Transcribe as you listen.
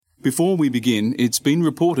Before we begin, it's been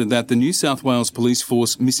reported that the New South Wales Police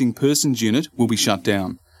Force Missing Persons Unit will be shut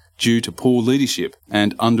down due to poor leadership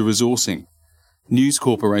and under-resourcing. News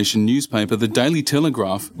Corporation newspaper The Daily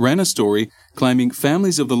Telegraph ran a story claiming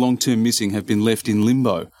families of the long-term missing have been left in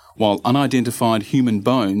limbo, while unidentified human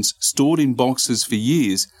bones stored in boxes for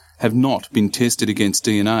years have not been tested against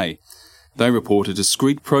DNA. They report a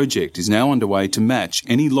discreet project is now underway to match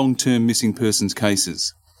any long-term missing persons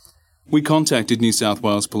cases. We contacted New South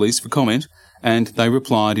Wales Police for comment, and they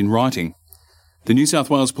replied in writing. The New South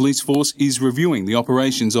Wales Police Force is reviewing the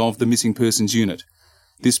operations of the Missing Persons Unit.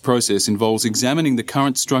 This process involves examining the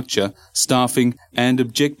current structure, staffing and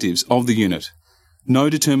objectives of the unit. No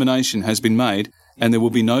determination has been made, and there will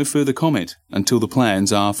be no further comment until the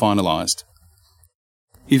plans are finalised.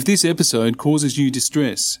 If this episode causes you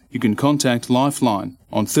distress, you can contact Lifeline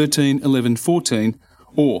on 13 11 14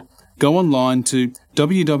 or go online to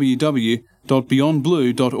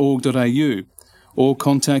www.beyondblue.org.au or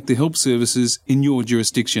contact the help services in your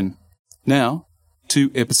jurisdiction. Now, to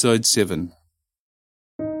Episode 7.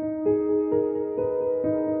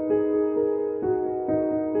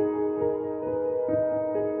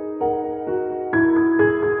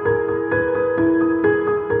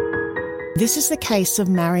 This is the case of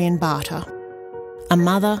Marion Barter, a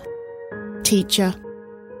mother, teacher,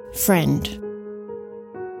 friend,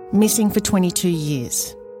 missing for 22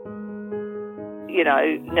 years. You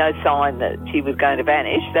know, no sign that she was going to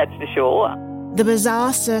vanish, that's for sure. The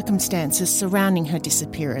bizarre circumstances surrounding her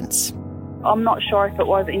disappearance. I'm not sure if it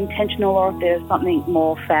was intentional or if there's something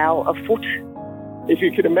more foul afoot. If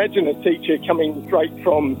you could imagine a teacher coming straight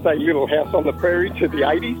from, say, Little House on the Prairie to the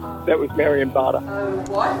 80s, that was Marion Barter. Oh,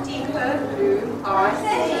 what in her blue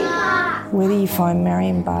eyes? Whether you find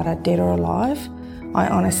Marion Barter dead or alive, I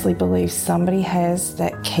honestly believe somebody has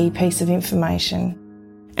that key piece of information.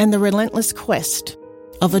 And the relentless quest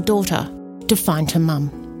of a daughter to find her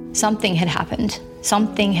mum. Something had happened.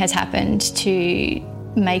 Something has happened to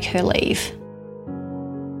make her leave.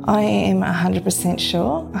 I am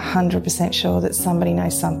 100% sure that somebody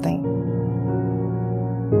knows something.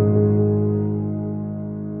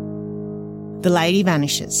 The Lady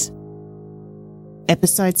Vanishes.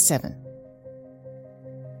 Episode 7.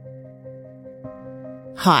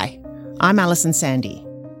 Hi, I'm Alison Sandy.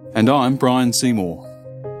 And I'm Brian Seymour.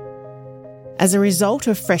 As a result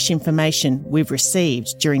of fresh information we've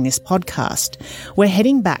received during this podcast, we're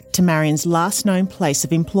heading back to Marion's last known place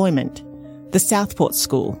of employment, the Southport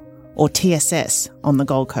School, or TSS, on the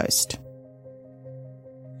Gold Coast.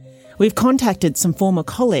 We've contacted some former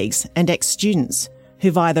colleagues and ex-students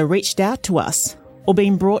who've either reached out to us or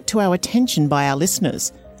been brought to our attention by our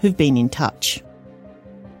listeners who've been in touch.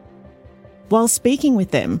 While speaking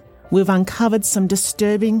with them, we've uncovered some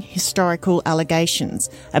disturbing historical allegations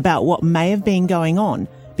about what may have been going on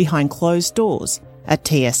behind closed doors at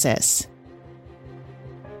TSS.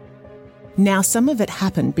 Now, some of it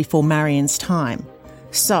happened before Marion's time,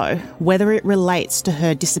 so whether it relates to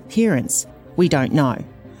her disappearance, we don't know.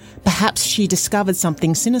 Perhaps she discovered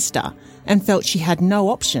something sinister and felt she had no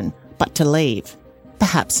option but to leave.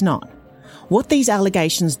 Perhaps not. What these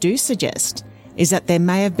allegations do suggest is that there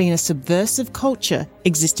may have been a subversive culture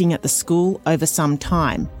existing at the school over some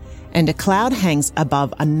time, and a cloud hangs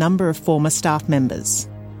above a number of former staff members.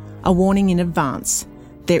 A warning in advance,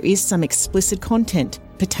 there is some explicit content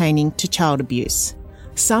pertaining to child abuse.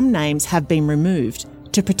 Some names have been removed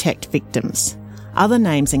to protect victims. Other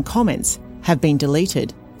names and comments have been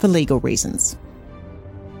deleted for legal reasons.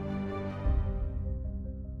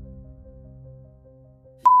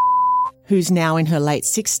 Who's now in her late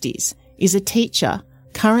 60s, is a teacher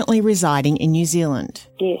currently residing in New Zealand.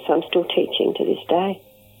 Yes, I'm still teaching to this day.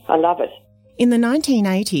 I love it. In the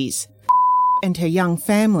 1980s, and her young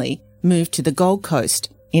family moved to the Gold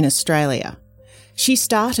Coast in Australia. She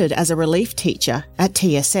started as a relief teacher at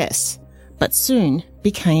TSS, but soon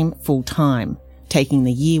became full-time, taking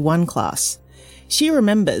the Year 1 class. She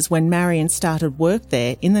remembers when Marion started work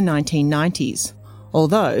there in the 1990s,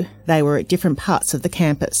 although they were at different parts of the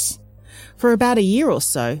campus. For about a year or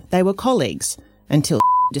so, they were colleagues, until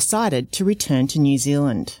decided to return to New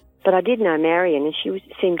Zealand. But I did know Marion, and she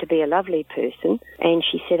seemed to be a lovely person, and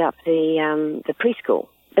she set up the preschool.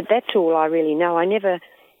 But that's all I really know. I never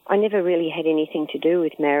really had anything to do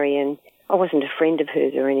with Marion. I wasn't a friend of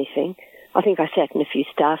hers or anything. I think I sat in a few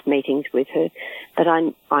staff meetings with her, but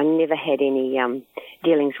I never had any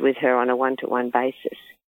dealings with her on a one-to-one basis.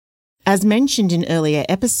 As mentioned in earlier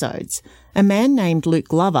episodes, a man named Luke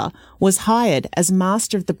Glover was hired as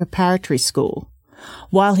master of the preparatory school.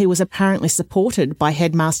 While he was apparently supported by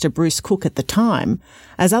Headmaster Bruce Cook at the time,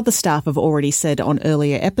 as other staff have already said on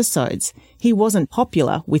earlier episodes, he wasn't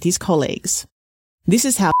popular with his colleagues. This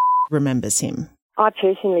is how remembers him. I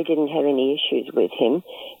personally didn't have any issues with him,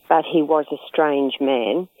 but he was a strange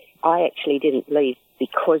man. I actually didn't leave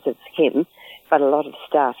because of him, but a lot of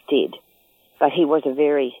staff did. But he was a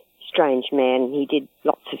very strange man. He did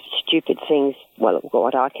lots of stupid things, well,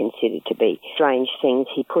 what I considered to be strange things.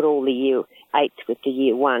 He put all the year 8s with the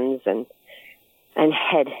year 1s and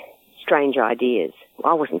had strange ideas.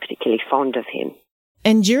 I wasn't particularly fond of him.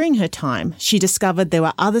 And during her time, she discovered there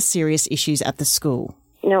were other serious issues at the school.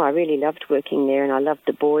 No, I really loved working there, and I loved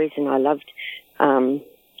the boys, and I loved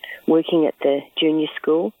working at the junior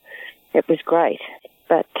school. It was great,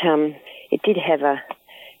 but it did have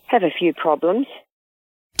a few problems.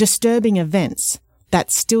 Disturbing events that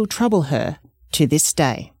still trouble her to this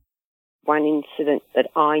day. One incident that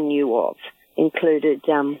I knew of included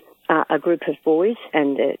a group of boys,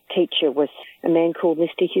 and the teacher was a man called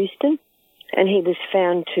Mr. Houston, and he was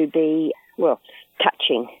found to be,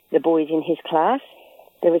 touching the boys in his class.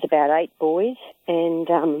 There was about 8 boys, and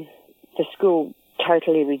the school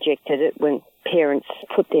totally rejected it when parents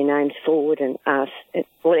put their names forward and asked.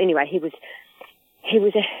 Well, anyway,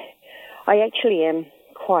 I actually am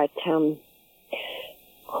quite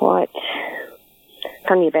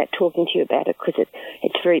funny about talking to you about it because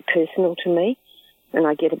it's very personal to me, and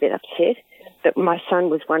I get a bit upset. But my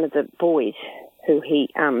son was one of the boys who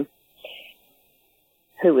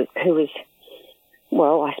was,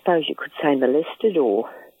 well, I suppose you could say molested or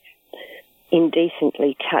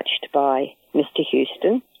indecently touched by Mr.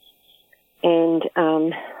 Houston. And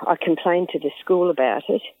I complained to the school about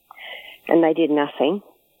it, and they did nothing.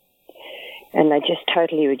 And they just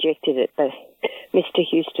totally rejected it. But Mr.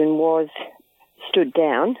 Houston stood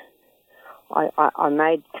down. I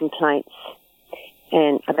made complaints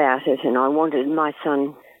about it, and I wanted my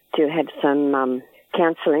son to have some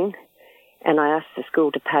counselling, and I asked the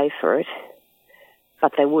school to pay for it,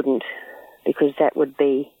 but they wouldn't, because that would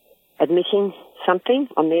be admitting something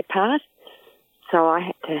on their part. So I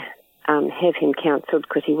had to have him counselled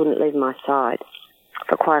because he wouldn't leave my side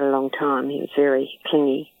for quite a long time. He was very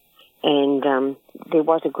clingy. And there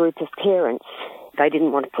was a group of parents. They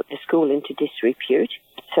didn't want to put the school into disrepute,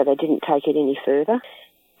 so they didn't take it any further.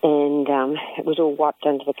 And it was all wiped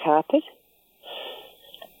under the carpet.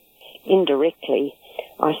 Indirectly,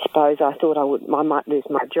 I suppose I thought I might lose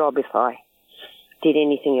my job if I did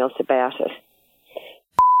anything else about it.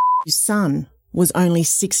 His son was only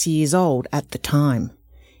 6 years old at the time.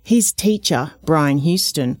 His teacher, Brian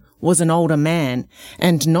Houston, was an older man,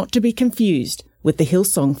 and not to be confused with the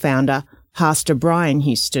Hillsong founder, Pastor Brian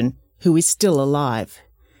Houston, who is still alive.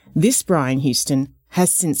 This Brian Houston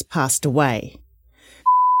has since passed away.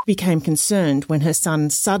 Became concerned when her son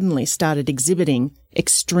suddenly started exhibiting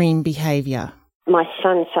extreme behaviour. My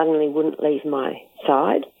son suddenly wouldn't leave my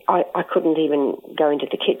side. I couldn't even go into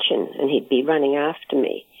the kitchen, and he'd be running after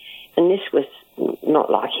me. And this was not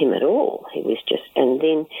like him at all. He was just, and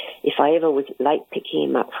then if I ever was late picking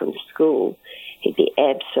him up from school, he'd be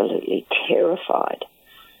absolutely terrified.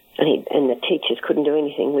 And the teachers couldn't do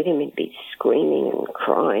anything with him. He'd be screaming and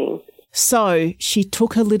crying. So she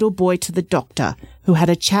took her little boy to the doctor, who had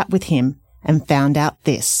a chat with him and found out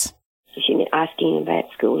this. She was asking him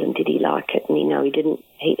about school and did he like it, and he didn't.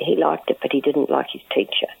 He liked it, but he didn't like his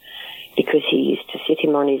teacher because he used to sit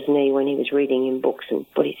him on his knee when he was reading him books and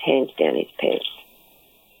put his hands down his pants.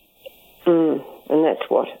 And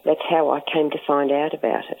that's how I came to find out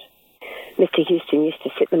about it. Mr. Houston used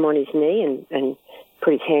to sit them on his knee and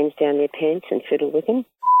put his hands down their pants and fiddle with them.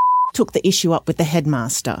 Took the issue up with the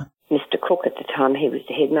headmaster. Mr. Cook at the time, he was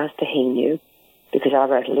the headmaster, he knew, because I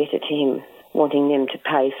wrote a letter to him wanting them to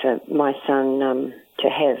pay for my son to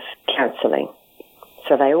have counselling.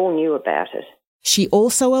 So they all knew about it. She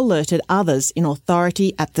also alerted others in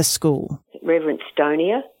authority at the school. Reverend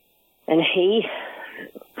Stonier, and he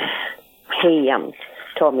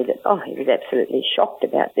told me that, he was absolutely shocked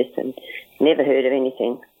about this and never heard of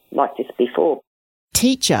anything like this before.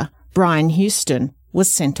 Teacher Brian Houston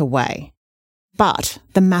was sent away. But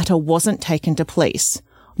the matter wasn't taken to police,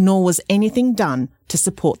 nor was anything done to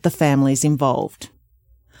support the families involved.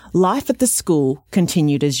 Life at the school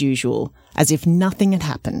continued as usual, as if nothing had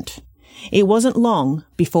happened. It wasn't long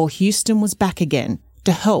before Houston was back again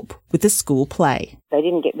to help with the school play. They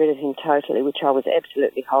didn't get rid of him totally, which I was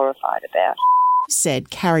absolutely horrified about. Said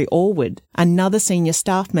Carrie Allwood, another senior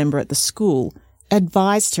staff member at the school,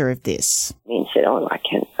 advised her of this. And said, I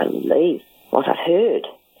can't believe what I've heard.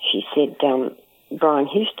 She said, Brian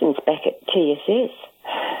Houston's back at TSS.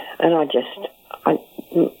 And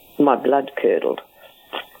my blood curdled.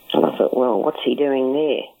 thought, well, what's he doing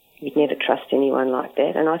there? You'd never trust anyone like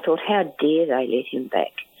that. And I thought, how dare they let him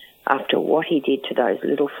back after what he did to those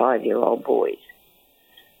little 5-year-old boys?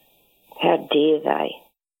 How dare they?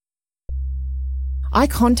 I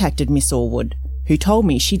contacted Miss Allwood, who told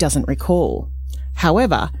me she doesn't recall.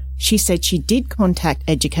 However, she said she did contact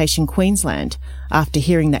Education Queensland after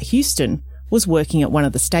hearing that Houston was working at one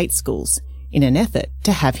of the state schools in an effort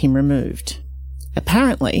to have him removed.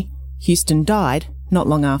 Apparently, Houston died not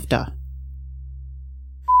long after.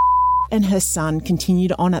 And her son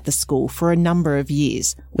continued on at the school for a number of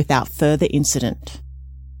years without further incident.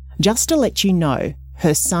 Just to let you know,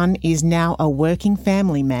 her son is now a working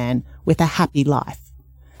family man with a happy life,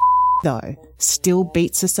 though still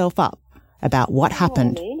beats herself up about what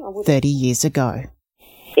happened 30 years ago.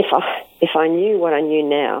 If I knew what I knew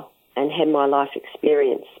now and had my life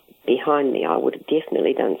experience behind me, I would have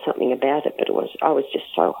definitely done something about it, but I was just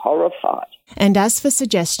so horrified. And as for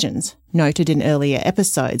suggestions noted in earlier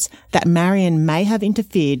episodes that Marion may have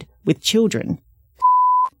interfered with children,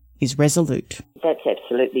 is resolute. That's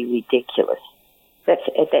absolutely ridiculous.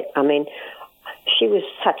 She was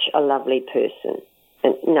such a lovely person.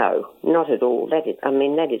 And no, not at all. That is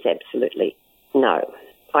absolutely no.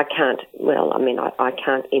 I can't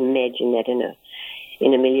imagine that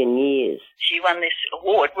in a million years. She won this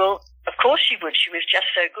award. Well, of course she would. She was just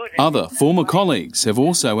so good. Other former colleagues have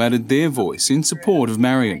also added their voice in support of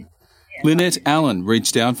Marion. Lynette Allen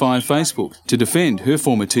reached out via Facebook to defend her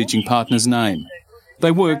former teaching partner's name.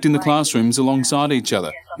 They worked in the classrooms alongside each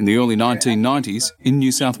other in the early 1990s in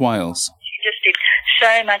New South Wales. She just did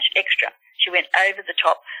so much extra. She went over the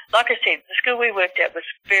top. Like I said, the school we worked at was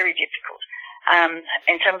very difficult.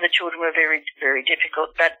 And some of the children were very, very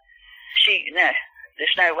difficult. But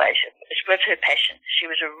there's no way. It was her passion. She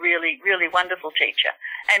was a really, really wonderful teacher.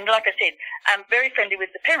 And like I said, very friendly with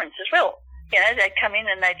the parents as well. You know, they'd come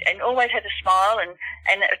in and always had a smile and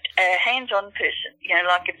a hands-on person. You know,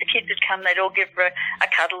 like if the kids had come, they'd all give her a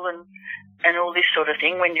cuddle and all this sort of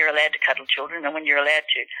thing when you're allowed to cuddle children and when you're allowed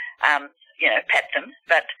to, pat them.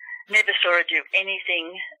 But never saw her do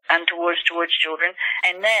anything untoward towards children.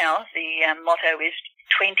 And now the motto is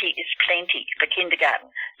 20 is plenty for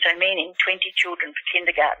kindergarten. So meaning 20 children for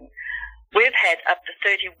kindergarten. We've had up to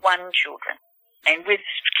 31 children and with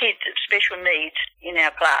kids of special needs in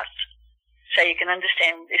our class. So you can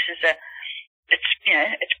understand this is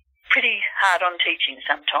it's pretty hard on teaching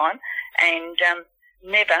sometimes, and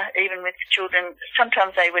never, even with children,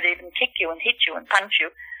 sometimes they would even kick you and hit you and punch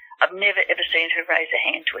you. I've never ever seen her raise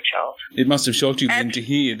a hand to a child. It must have shocked you then to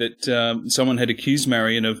hear that someone had accused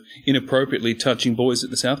Marion of inappropriately touching boys at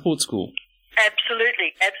the Southport school.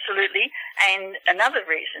 Absolutely, absolutely. And another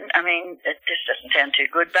reason, this doesn't sound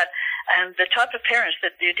too good, but the type of parents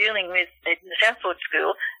that you're dealing with in the Southport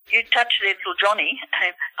school, you touch their little Johnny,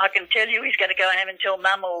 I can tell you he's going to go home and tell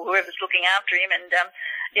mum or whoever's looking after him, and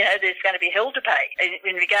there's going to be hell to pay.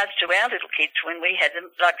 In regards to our little kids, when we had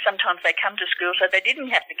them, like sometimes they come to school so they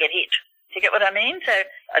didn't have to get hit. Do you get what I mean? So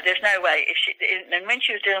there's no way. And when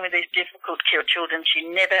she was dealing with these difficult children, she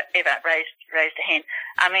never ever raised a hand.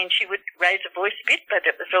 She would raise a voice a bit, but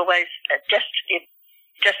it was always just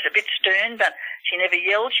a bit stern. But she never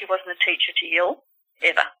yelled. She wasn't a teacher to yell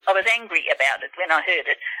ever. I was angry about it when I heard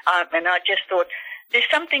it, and I just thought there's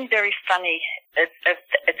something very funny that's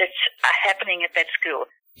happening at that school.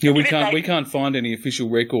 Yeah, we can't find any official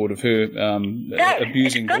record of her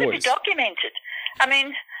abusing boys. It's got to be documented.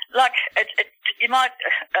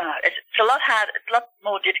 It's a lot harder, it's a lot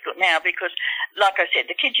more difficult now because, like I said,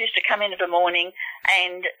 the kids used to come in the morning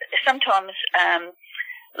and sometimes,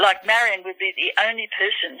 Marion would be the only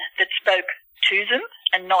person that spoke to them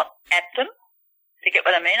and not at them. Do you get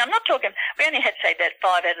what I mean? I'm not talking, we only had, say, that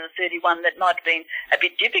 5 out of the 31 that might have been a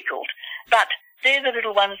bit difficult, but they're the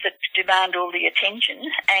little ones that demand all the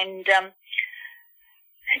attention and,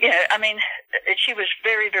 she was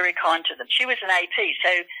very, very kind to them. She was an AP,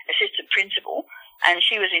 so assistant principal, and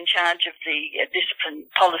she was in charge of the discipline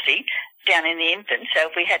policy down in the infant. So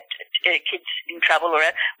if we had kids in trouble or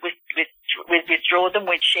we'd withdraw them,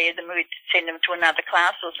 we'd share them, we'd send them to another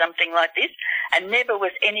class or something like this. And never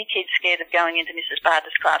was any kid scared of going into Mrs.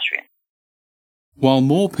 Barter's classroom. While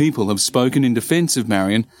more people have spoken in defence of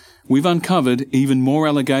Marion, we've uncovered even more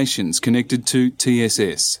allegations connected to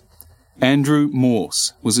TSS. Andrew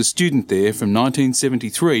Morse was a student there from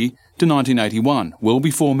 1973 to 1981, well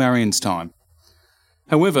before Marion's time.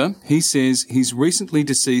 However, he says his recently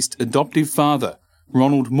deceased adoptive father,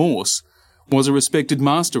 Ronald Morse, was a respected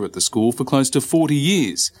master at the school for close to 40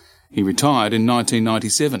 years. He retired in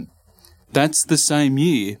 1997. That's the same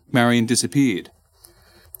year Marion disappeared.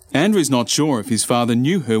 Andrew's not sure if his father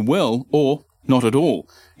knew her well or Not at all.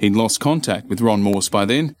 He'd lost contact with Ron Morse by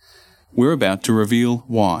then. We're about to reveal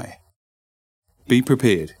why. Be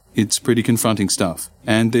prepared. It's pretty confronting stuff.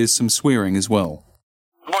 And there's some swearing as well.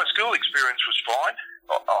 My school experience was fine.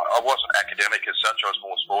 I wasn't academic as such. I was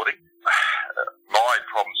more sporting. My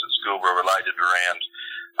problems at school were related around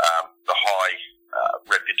the high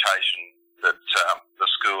reputation that the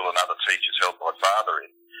school and other teachers held my father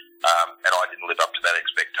in. And I didn't live up to that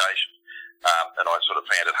expectation. And I sort of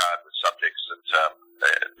found it hard with subjects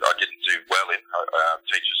that I didn't do well in.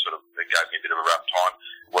 Teachers sort of gave me a bit of a rough time,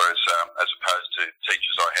 whereas as opposed to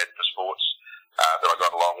teachers I had for sports that I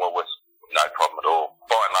got along well with, no problem at all.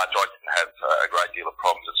 By and large, I didn't have a great deal of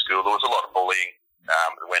problems at school. There was a lot of bullying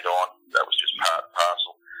that went on. That was just part and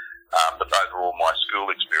parcel. But overall, my school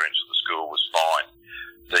experience at the school was fine.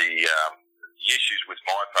 The issues with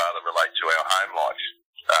my father relate to our home life.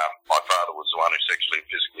 My father was the one who sexually and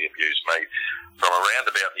physically abused me from around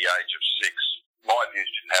about the age of 6. My abuse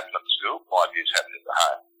didn't happen at the school. My abuse happened at the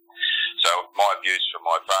home. So my abuse from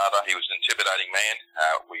my father, he was an intimidating man.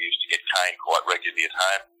 We used to get caned quite regularly at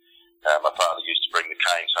home. My father used to bring the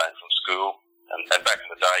canes home from school. And back in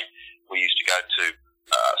the day, we used to go to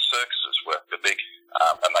circuses were big,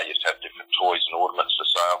 and they used to have different toys and ornaments for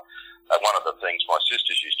sale. And one of the things my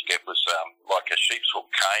sisters used to get was like a sheep's hook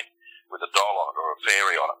cane with a doll on it or a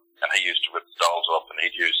fairy on it. And he used to rip the dolls off and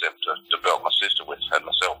he'd use them to belt my sister with and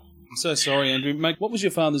myself. I'm so sorry, Andrew. Mate, what was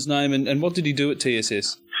your father's name and what did he do at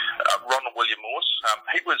TSS? Ronald William Morse.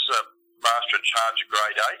 He was master in charge of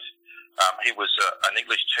grade 8. He was an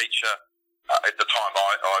English teacher. At the time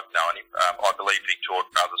I've known him, I believe he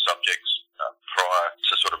taught other subjects prior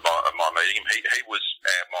to sort of my meeting him. He was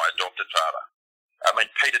my adopted father. I mean,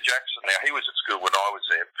 Peter Jackson, now he was at school when I was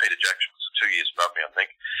there. Peter Jackson was 2 years above me, I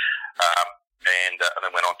think. And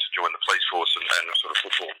then went on to join the police force and sort of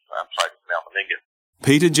football, played with Mount Meninga.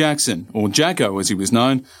 Peter Jackson, or Jacko as he was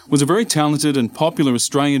known, was a very talented and popular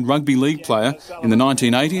Australian rugby league player in the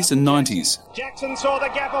 1980s and 90s. Jackson saw the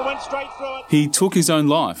gap and went straight through it. He took his own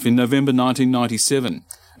life in November 1997,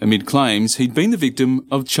 amid claims he'd been the victim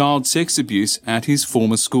of child sex abuse at his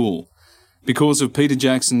former school. Because of Peter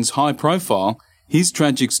Jackson's high profile, his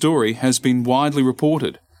tragic story has been widely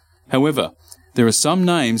reported. However, there are some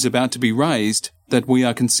names about to be raised that we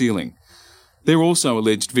are concealing. They're also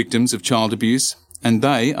alleged victims of child abuse, and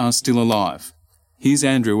they are still alive. Here's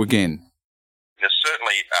Andrew again. There's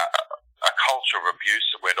certainly a culture of abuse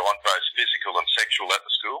that went on, both physical and sexual, at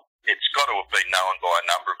the school. It's got to have been known by a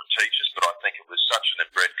number of the teachers, but I think it was such an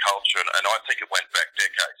inbred culture, and I think it went back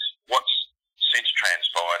decades. What's since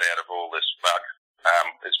transpired out of all this bug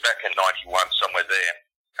is back in 91, somewhere there,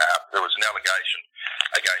 there was an allegation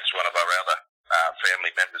against one of our other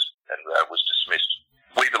family members and was dismissed.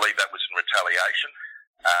 We believe that was in retaliation.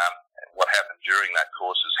 What happened during that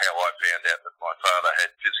course is how I found out that my father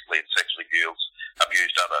had physically and sexually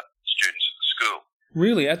abused other students at the school.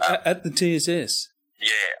 Really? At the TSS?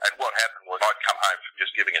 Yeah, and what happened was I'd come home from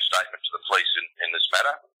just giving a statement to the police in this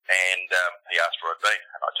matter, and he asked where I'd been,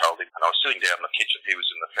 and I told him. And I was sitting down in the kitchen. He was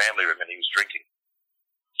in the family room, and he was drinking,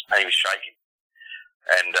 and he was shaking.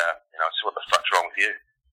 And I said, "What the fuck's wrong with you?"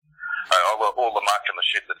 All the muck and the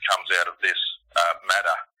shit that comes out of this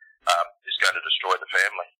matter is going to destroy the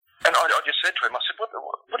family. And I just said to him, I said, what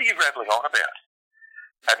are you rattling on about?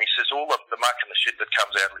 And he says, all the muck and the shit that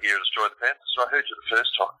comes out here will destroy the family. So I heard you the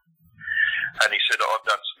first time. And he said, I've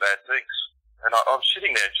done some bad things. And I was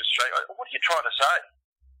sitting there just shaking. What are you trying to say?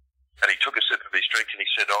 And he took a sip of his drink and he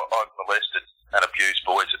said, I've molested and abused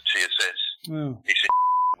boys at TSS. Wow. He said,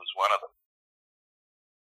 was one of them.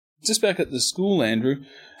 Just back at the school, Andrew,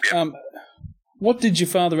 yep. What did your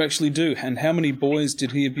father actually do and how many boys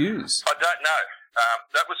did he abuse? I don't know.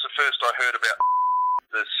 That was the first I heard about.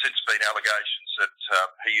 There's since been allegations that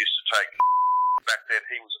he used to take. Back then,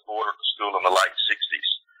 he was a boarder at the school in the late 60s.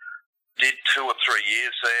 Did 2 or 3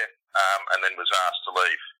 years there, and then was asked to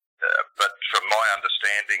leave. But from my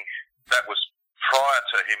understanding, that was prior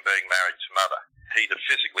to him being married to Mother. He'd have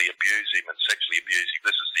physically abused him and sexually abused him.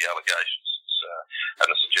 This is the allegations and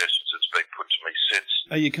the suggestions that's been put to me since.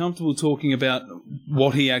 Are you comfortable talking about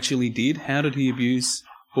what he actually did? How did he abuse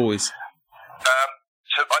boys?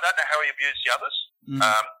 So I don't know how he abused the others.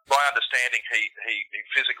 My understanding, he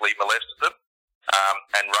physically molested them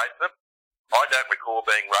and raped them. I don't recall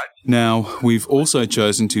being raped. Now, we've also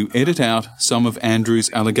chosen to edit out some of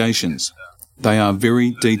Andrew's allegations. They are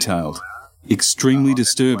very detailed, extremely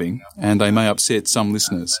disturbing, and they may upset some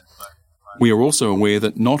listeners. We are also aware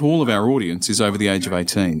that not all of our audience is over the age of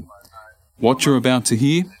 18. What you're about to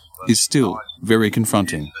hear is still very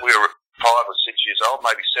confronting. We were 5 or 6 years old,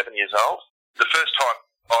 maybe 7 years old. The first time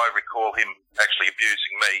I recall him actually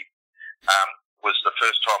abusing me was the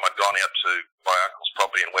first time I'd gone out to my uncle's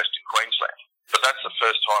property in Western Queensland. But that's the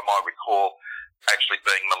first time I recall actually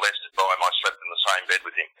being molested by him. I slept in the same bed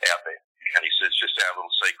with him out there. And he says, it's just our little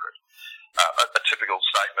secret. A typical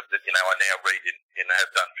statement that, I now read and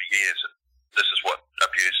have done for years. And this is what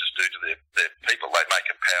abusers do to their people. They make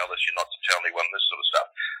it powerless. You're not to tell anyone, this sort of stuff.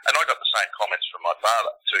 And I got the same comments from my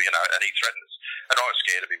father too, and he threatened us. And I was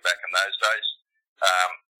scared of him back in those days.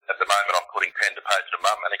 At the moment, I'm putting pen to paper to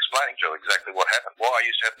Mum and explaining to her exactly what happened, why I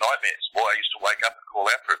used to have nightmares, why I used to wake up and call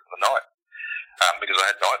out for it in the night, because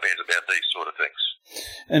I had nightmares about these sort of things.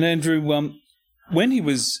 And Andrew, when he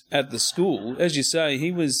was at the school, as you say,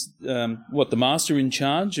 he was, the master in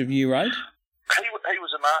charge of Year 8? He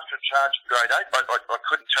was a master in charge of Grade 8. I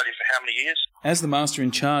couldn't tell you for how many years. As the master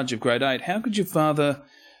in charge of Grade 8, how could your father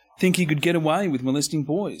think he could get away with molesting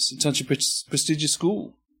boys at such a prestigious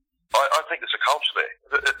school? I think there's a culture there.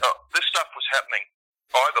 This stuff was happening,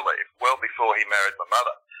 I believe, well before he married my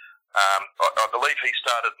mother. I believe he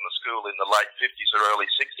started in the school in the late 50s or early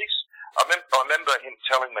 60s. I remember him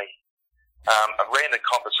telling me a random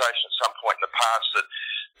conversation at some point in the past that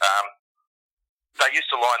they used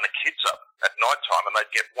to line the kids up at night time and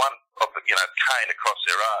they'd get one of the cane across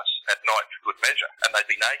their arse at night for good measure, and they'd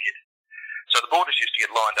be naked. So the boarders used to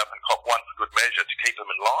get lined up and cop one for good measure to keep them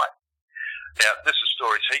in line. Now, this is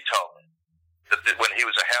stories he told me, that when he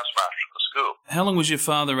was a housemaster at the school. How long was your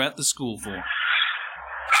father at the school for? 38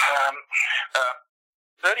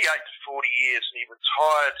 to 40 years, and he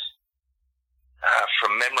retired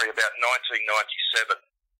from memory about 1997.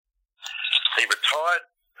 He retired,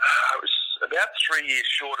 it was about 3 years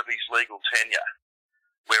short of his legal tenure,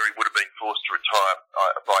 where he would have been forced to retire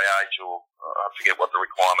by age, or I forget what the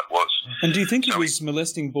requirement was. And do you think he was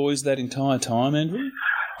molesting boys that entire time, Andrew?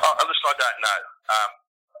 Listen, I don't know.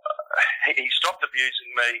 He stopped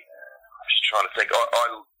abusing me. I'm just trying to think. I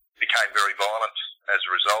became very violent as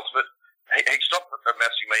a result of it. He stopped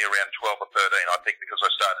messing me around 12 or 13, I think, because I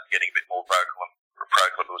started getting a bit more vocal and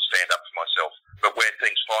proclaimed to stand up for myself. But where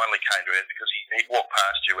things finally came to end, because he'd walk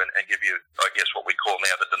past you and give you, I guess, what we call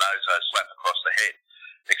now the Denozo slap across the head,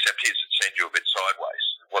 except his would send you a bit sideways.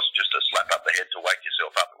 It wasn't just a slap up the head to wake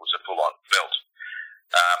yourself up. It was a full-on belt.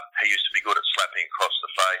 He used to be good at slapping across the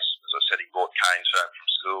face. As I said, he brought canes home from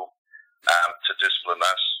school to discipline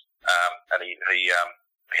us. And he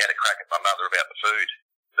had a crack at my mother about the food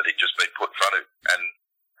that he'd just been put in front of. And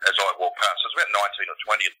as I walked past, I was about 19 or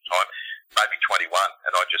 20 at the time, maybe 21,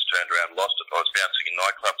 and I just turned around and lost it. I was bouncing in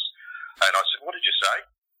nightclubs. And I said, "What did you say?"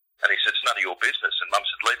 And he said, "It's none of your business." And Mum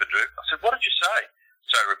said, "Leave it, Drew." I said, "What did you say?"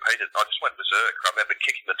 So I repeated, I just went berserk. I remember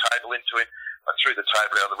kicking the table into him. I threw the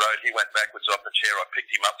table out of the road. He went backwards off the chair. I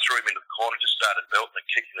picked him up, threw him into the corner, just started belting and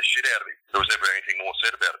kicking the shit out of him. There was never anything more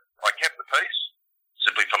said about it. I kept the peace,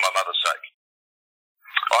 simply for my mother's sake.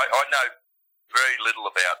 I know very little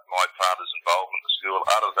about my father's involvement in the school,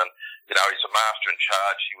 other than, he's a master in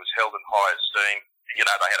charge. He was held in high esteem. They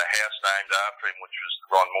had a house named after him, which was the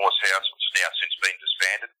Ron Morse House, which has now since been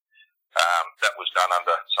disbanded. That was done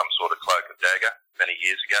under some sort of cloak and dagger many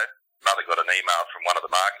years ago. Mother got an email from one of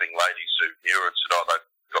the marketing ladies who knew her and said, they've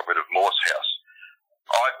got rid of Morse House.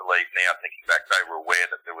 I believe now, thinking back, they were aware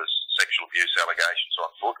that there was sexual abuse allegations on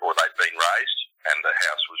foot, or they'd been raised, and the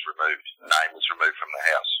house was removed. The name was removed from the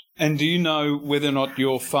house. And do you know whether or not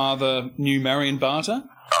your father knew Marion Barter?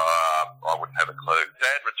 I wouldn't have a clue.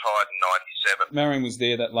 Dad retired in 97. Marion was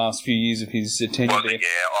there that last few years of his tenure there.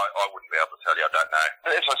 Yeah, I wouldn't be able to tell you. I don't know.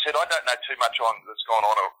 As I said, I don't know too much on that's gone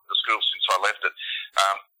on at the school since I left it.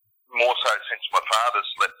 More so since my father's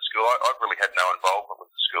left the school. I've really had no involvement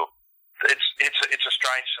with the school. It's a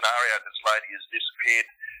strange scenario. This lady has disappeared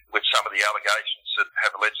with some of the allegations that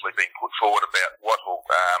have allegedly been put forward about what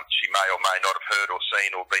she may or may not have heard or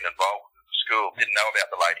seen or been involved with the school. Didn't know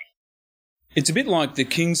about the lady. It's a bit like the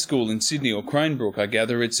King's School in Sydney or Cranebrook, I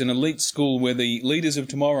gather. It's an elite school where the leaders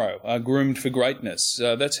of tomorrow are groomed for greatness.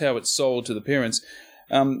 That's how it's sold to the parents.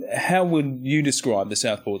 How would you describe the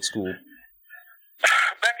Southport School?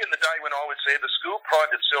 Back in the day when I was there, the school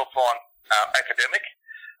prided itself on academic,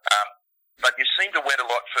 but you seemed to went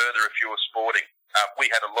a lot further if you were sporting.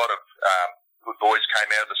 We had a lot of good boys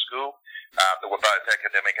came out of the school that were both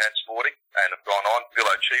academic and sporting and have gone on.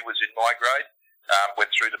 Bill O'Chee was in my grade,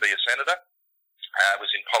 went through to be a senator.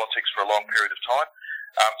 Was in politics for a long period of time.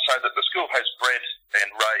 So that the school has bred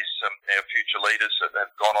and raised some future leaders that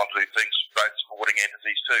have gone on to do things, both sporting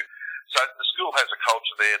entities too. So the school has a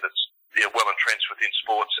culture there that's well entrenched within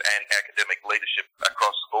sports and academic leadership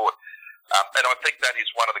across the board. And I think that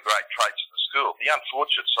is one of the great traits of the school. The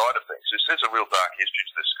unfortunate side of things is there's a real dark history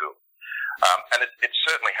to this school. And it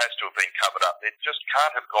certainly has to have been covered up. It just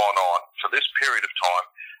can't have gone on for this period of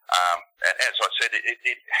time And as I said,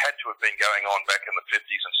 it had to have been going on back in the 50s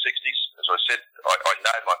and 60s. As I said, I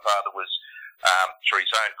know my father was, through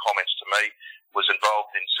his own comments to me, was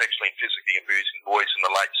involved in sexually and physically abusing boys in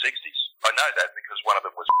the late 60s. I know that because one of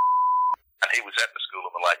them was and he was at the school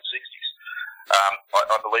in the late 60s.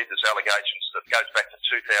 I believe there's allegations that goes back to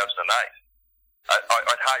 2008.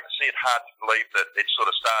 I'd see it hard to believe that it sort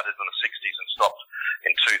of started in the 60s and stopped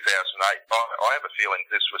in 2008. I have a feeling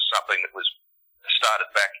this was something that was started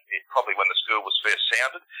back probably when the school was first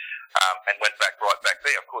founded and went back right back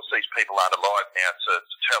there. Of course, these people aren't alive now to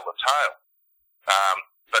tell the tale.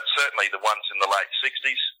 But certainly the ones in the late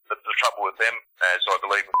 60s, the trouble with them, as I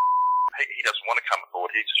believe, he doesn't want to come aboard.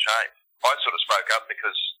 He's ashamed. I sort of spoke up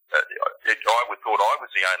because I thought I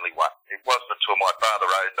was the only one. It wasn't until my father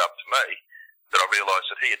owned up to me that I realised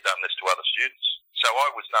that he had done this to other students. So I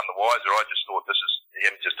was none the wiser. I just thought this is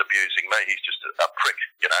him just abusing me. He's just a prick,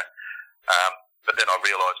 you know. But then I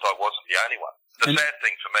realised I wasn't the only one. The sad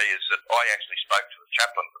thing for me is that I actually spoke to the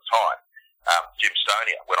chaplain at the time, Jim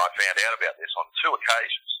Stonia, when I found out about this on 2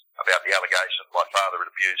 occasions, about the allegation that my father had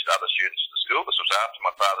abused other students at the school. This was after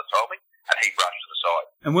my father told me, and he brushed it aside.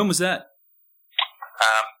 And when was that?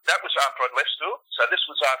 That was after I'd left school. So this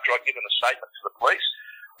was after I'd given a statement to the police.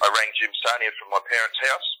 I rang Jim Stonia from my parents'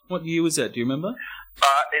 house. What year was that? Do you remember?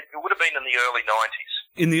 It would have been in the early 90s.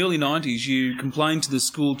 In the early 90s, you complained to the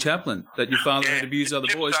school chaplain that your father had abused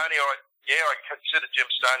other boys. Stonia, I consider Jim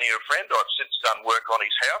Stonia a friend. I've since done work on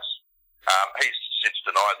his house. He's since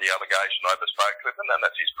denied the allegation I ever spoke to him, and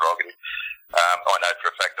that's his prerogative. I know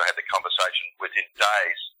for a fact I had the conversation within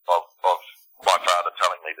days of my father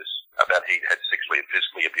telling me this, about he had sexually and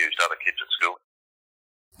physically abused other kids at school.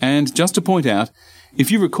 And just to point out,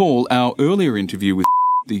 if you recall our earlier interview with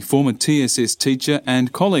the former TSS teacher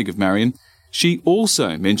and colleague of Marion, she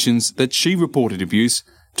also mentions that she reported abuse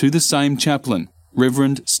to the same chaplain,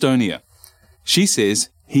 Reverend Stonia. She says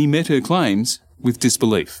he met her claims with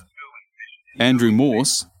disbelief. Andrew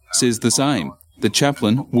Morse says the same. The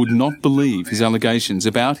chaplain would not believe his allegations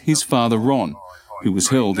about his father Ron, who was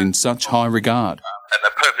held in such high regard. And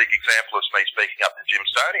the perfect example is me speaking up to Jim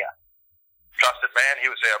Stonia. Trusted man, he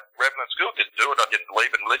was our reverend at school, didn't do it, I didn't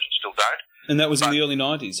believe in religion, still don't. And that was in the early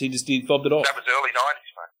 90s, he fobbed it off. That was early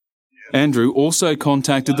 90s, mate. Andrew also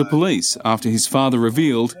contacted the police after his father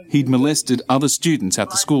revealed he'd molested other students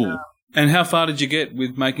at the school. And how far did you get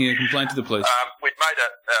with making a complaint to the police? We'd made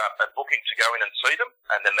a booking to go in and see them,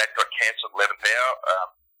 and then that got cancelled 11th hour.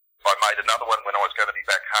 I made another one when I was going to be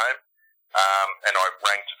back home, and I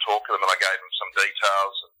rang to talk to them, and I gave them some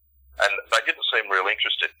details, and they didn't seem real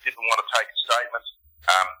interested, didn't want to take a statement.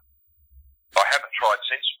 I haven't tried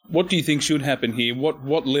since. What do you think should happen here?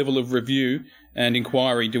 What level of review and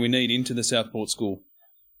inquiry do we need into the Southport School?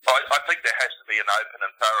 I think there has to be an open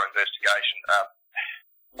and thorough investigation.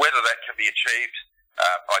 Whether that can be achieved,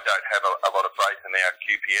 I don't have a lot of faith in our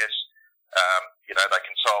QPS. They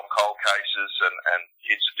can solve cold cases and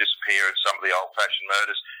kids that disappear in some of the old-fashioned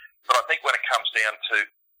murders. But I think when it comes down to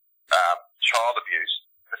child abuse,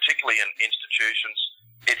 particularly in institutions,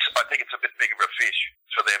 I think it's a bit bigger of a fish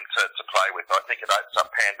for them to play with. I think it opens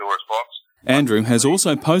up Pandora's box. Andrew has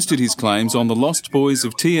also posted his claims on the Lost Boys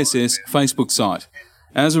of TSS Facebook site.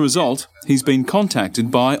 As a result, he's been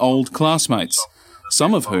contacted by old classmates,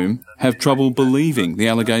 some of whom have trouble believing the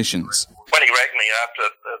allegations. When he rang me after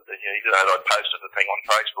I'd posted the thing on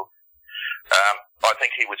Facebook, I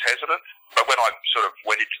think he was hesitant. But when I sort of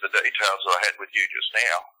went into the details I had with you just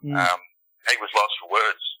now, he was lost for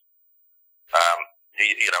words.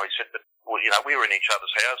 He said that, we were in each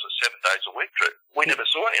other's houses 7 days a week, Drew. We never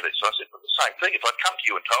saw any of this. So I said, well, the same thing. If I'd come to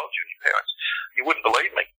you and told you and your parents, you wouldn't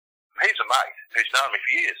believe me. He's a mate who's known me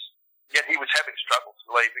for years. Yet he was having struggle to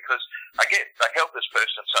believe because, again, they held this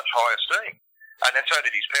person in such high esteem. And then so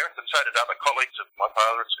did his parents and so did other colleagues of my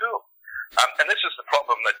father at school. And this is the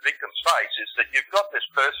problem that victims face, is that you've got this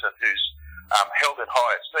person who's held in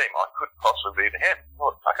high esteem. I couldn't possibly be him.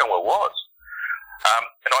 Well, fucking well was.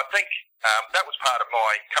 And I think that was part of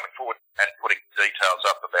my coming forward and putting details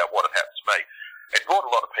up about what had happened to me. It brought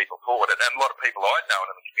a lot of people forward, and a lot of people I'd known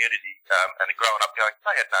in the community and growing up going,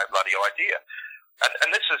 they had no bloody idea.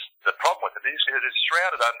 And this is the problem with it. It is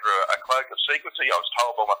shrouded under a cloak of secrecy. I was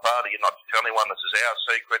told by my father, you're not to tell anyone, this is our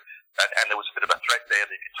secret. And there was a bit of a threat there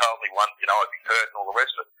that if you told me one, I'd be hurt and all the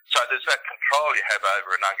rest of it. So there's that control you have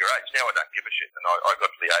over an younger age. Now I don't give a shit. And I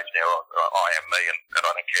got to the age now I am me and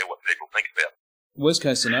I don't care what people think about. Worst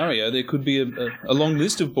case scenario, there could be a long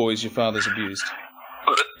list of boys your father's abused.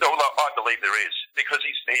 Well, I believe there is. Because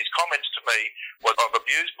his comments to me was, I've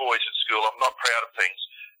abused boys at school, I'm not proud of things.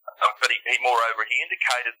 But he moreover, he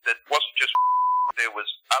indicated that it wasn't just there was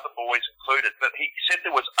other boys included, but he said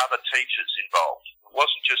there was other teachers involved. It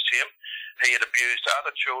wasn't just him. He had abused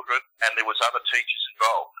other children and there was other teachers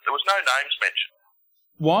involved. There was no names mentioned.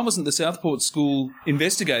 Why wasn't the Southport School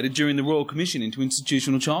investigated during the Royal Commission into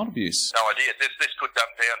Institutional Child Abuse? No idea. This could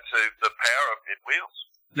come down to the power of Ed Wheels.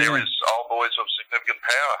 There is old boys of significant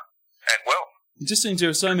power and wealth. It just seems there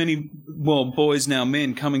are so many, boys now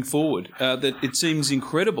men coming forward that it seems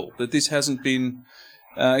incredible that this hasn't been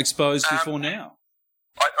exposed before now.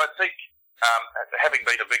 I think, having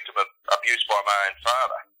been a victim of abuse by my own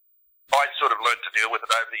father, I sort of learned to deal with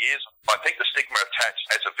it over the years. I think the stigma attached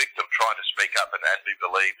as a victim trying to speak up and be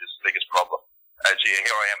believed is the biggest problem. As here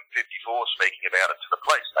I am, 54, speaking about it to the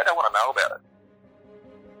police. They don't want to know about it.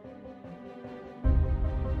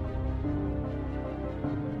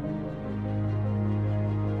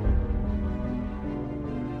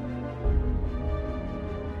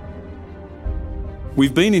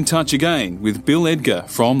 We've been in touch again with Bill Edgar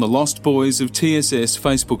from the Lost Boys of TSS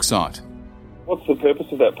Facebook site. What's the purpose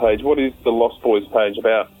of that page? What is the Lost Boys page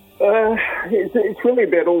about? It's really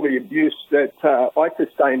about all the abuse that I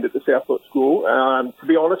sustained at the Southport School. To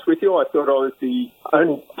be honest with you, I thought I was the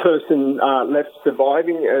only person left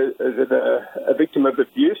surviving as a victim of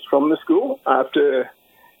abuse from the school after a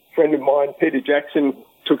friend of mine, Peter Jackson,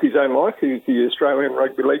 took his own life. He was the Australian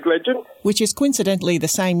Rugby League legend. Which is coincidentally the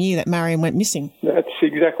same year that Marion went missing. That's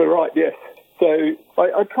exactly right, yes. So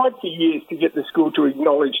I tried for years to get the school to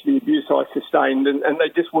acknowledge the abuse I sustained, and they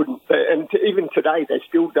just wouldn't. And even today, they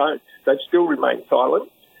still don't. They still remain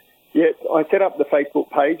silent. Yet I set up the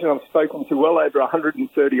Facebook page, and I've spoken to well over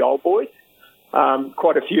 130 old boys.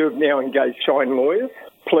 Quite a few have now engaged Shine lawyers.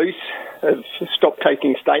 Police have stopped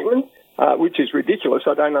taking statements, which is ridiculous.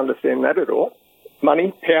 I don't understand that at all.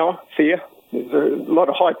 Money, power, fear. There's a lot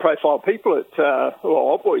of high-profile people at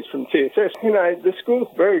old boys from TSS. You know, the school's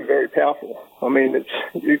very, very powerful. I mean,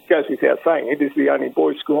 it goes without saying. It is the only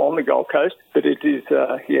boys' school on the Gold Coast, but it is,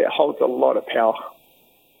 it holds a lot of power.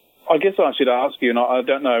 I guess I should ask you, and I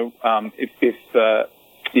don't know if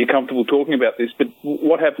you're comfortable talking about this, but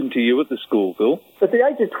what happened to you at the school, Bill? At the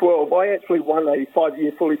age of 12, I actually won a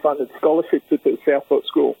 5-year fully funded scholarship at the Southport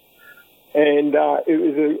School. And it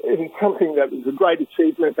was something that was a great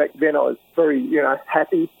achievement. Back then I was very,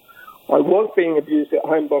 happy. I was being abused at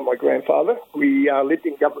home by my grandfather. We lived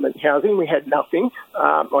in government housing. We had nothing.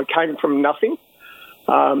 I came from nothing.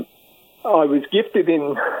 I was gifted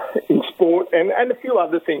in sport and a few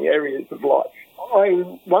other areas of life.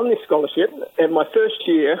 I won this scholarship, and my first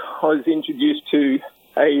year I was introduced to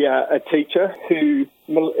a teacher who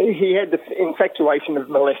he had the infatuation of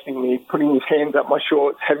molesting me, putting his hands up my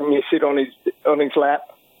shorts, having me sit on his lap,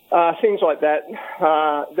 things like that.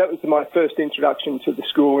 That was my first introduction to the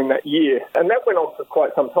school in that year, and that went on for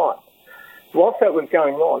quite some time. Whilst that was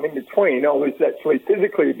going on, in between, I was actually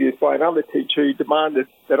physically abused by another teacher who demanded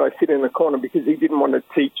that I sit in the corner because he didn't want to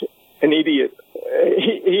teach an idiot.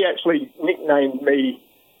 He actually nicknamed me,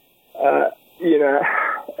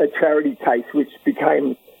 a charity case, which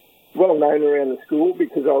became well known around the school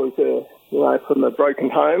because I was, from a broken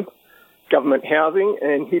home, government housing,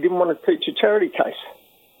 and he didn't want to teach a charity case.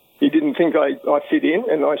 He didn't think I fit in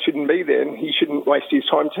and I shouldn't be there and he shouldn't waste his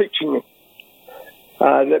time teaching me.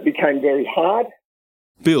 That became very hard.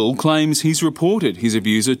 Bill claims he's reported his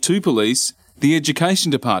abuser to police, the Education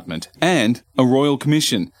Department and a Royal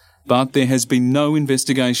Commission, but there has been no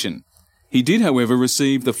investigation. He did, however,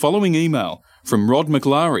 receive the following email from Rod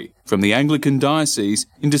McLary from the Anglican Diocese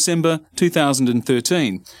in December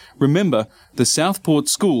 2013. Remember, the Southport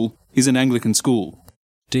School is an Anglican school.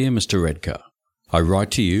 Dear Mr. Edgar, I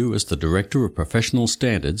write to you as the Director of Professional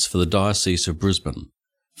Standards for the Diocese of Brisbane.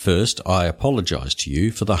 First, I apologise to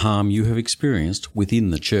you for the harm you have experienced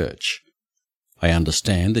within the Church. I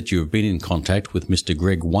understand that you have been in contact with Mr.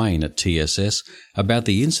 Greg Wayne at TSS about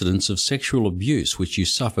the incidents of sexual abuse which you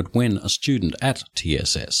suffered when a student at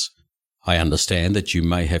TSS. I understand that you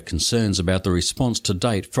may have concerns about the response to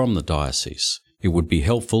date from the diocese. It would be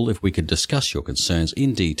helpful if we could discuss your concerns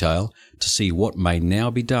in detail to see what may now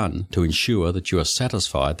be done to ensure that you are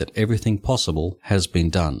satisfied that everything possible has been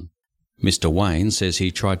done. Mr. Wayne says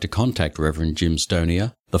he tried to contact Reverend Jim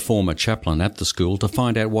Stonier, the former chaplain at the school, to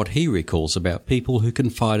find out what he recalls about people who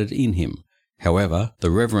confided in him. However,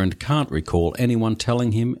 the Reverend can't recall anyone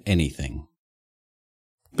telling him anything.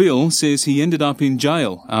 Bill says he ended up in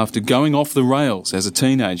jail after going off the rails as a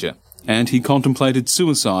teenager, and he contemplated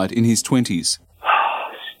suicide in his 20s.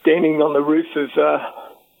 Standing on the roof of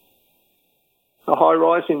a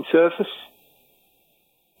high-rise in Surface,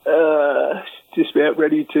 just about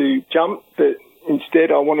ready to jump, but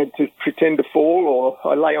instead I wanted to pretend to fall,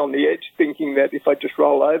 or I lay on the edge thinking that if I just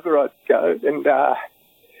roll over, I'd go. And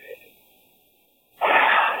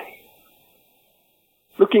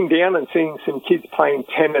looking down and seeing some kids playing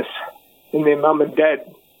tennis and their mum and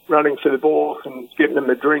dad running for the balls and getting them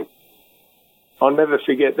a drink, I'll never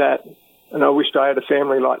forget that. And I wished I had a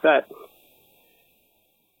family like that.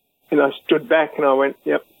 And I stood back and I went,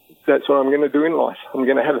 yep, that's what I'm going to do in life. I'm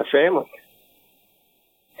going to have a family.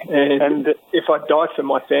 And if I die for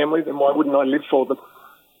my family, then why wouldn't I live for them?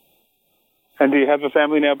 And do you have a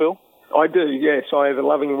family now, Bill? I do, yes. I have a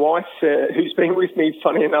loving wife who's been with me,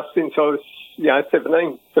 funny enough, since I was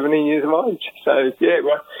 17 years of age. So, yeah,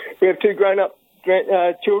 we have 2 grown-up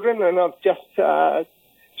children, and I've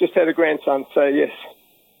just had a grandson. So, yes,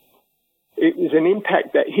 it was an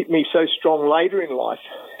impact that hit me so strong later in life.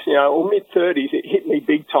 Or mid-30s, it hit me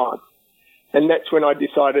big time. And that's when I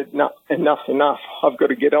decided, no, enough's enough. I've got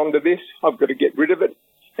to get onto this. I've got to get rid of it.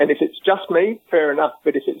 And if it's just me, fair enough.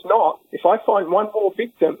 But if it's not, if I find one more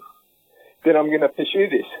victim, then I'm going to pursue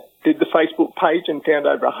this. Did the Facebook page and found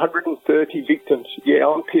over 130 victims. Yeah,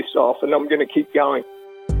 I'm pissed off and I'm going to keep going.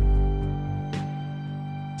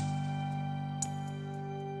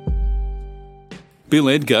 Bill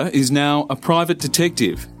Edgar is now a private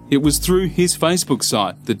detective. It was through his Facebook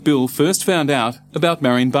site that Bill first found out about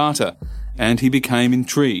Marion Barter, and he became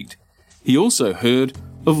intrigued. He also heard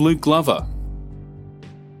of Luke Glover.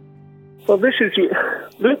 Well,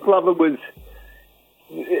 Luke Glover was,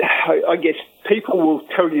 I guess people will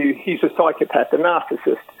tell you he's a psychopath, a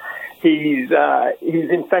narcissist. He's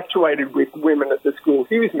infatuated with women at the school.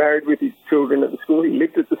 He was married with his children at the school. He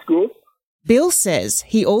lived at the school. Bill says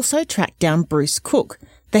he also tracked down Bruce Cook,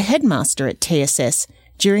 the headmaster at TSS,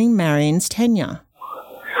 during Marion's tenure.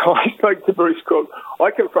 I spoke to Bruce Cook.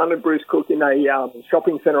 I confronted Bruce Cook in a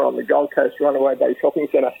shopping centre on the Gold Coast, Runaway Bay Shopping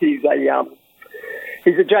Centre. He's a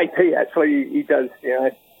JP, actually. He does,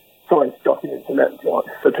 science documents and that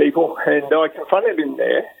for people. And I confronted him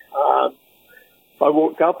there. I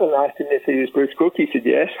walked up and asked him if he was Bruce Cook. He said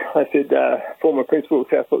yes. I said, former principal of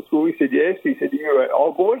Southport School. He said yes. He said, you're an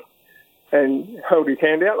old boy. And held his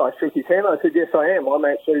hand out. I shook his hand. I said, yes, I am. I'm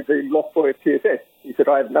actually the lost boy of TSS. He said,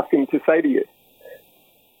 I have nothing to say to you.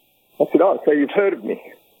 I said, oh, so you've heard of me?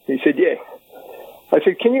 He said, yes. I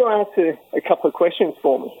said, can you answer a couple of questions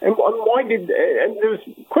for me? And there was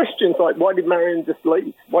questions like, why did Marion just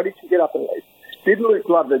leave? Why did she get up and leave? Did Luke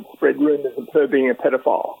Glover spread rumours of her being a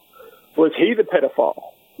pedophile? Was he the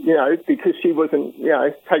pedophile? Because she wasn't,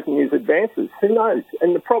 taking his advances. Who knows?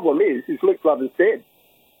 And the problem is Luke Glover's dead.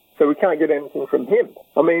 So we can't get anything from him.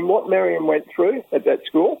 I mean, what Marion went through at that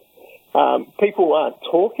school, people aren't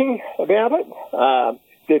talking about it.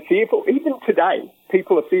 They're fearful. Even today,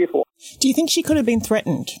 people are fearful. Do you think she could have been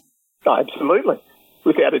threatened? Oh, absolutely.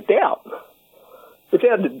 Without a doubt.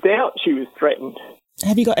 Without a doubt, she was threatened.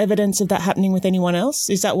 Have you got evidence of that happening with anyone else?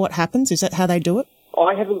 Is that what happens? Is that how they do it?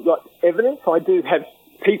 I haven't got evidence. I do have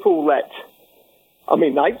people that,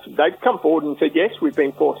 they've come forward and said, yes, we've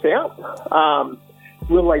been forced out.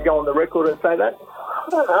 Will they go on the record and say that? I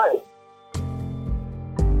don't know.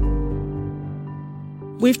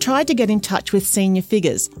 We've tried to get in touch with senior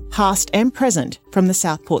figures, past and present, from the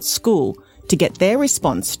Southport School to get their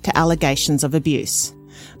response to allegations of abuse,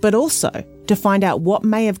 but also to find out what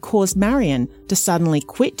may have caused Marion to suddenly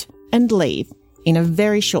quit and leave in a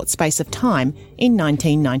very short space of time in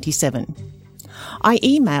 1997. I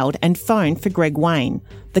emailed and phoned for Greg Wayne,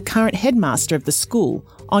 the current headmaster of the school,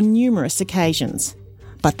 on numerous occasions,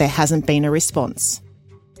 but there hasn't been a response.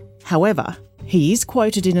 However, he is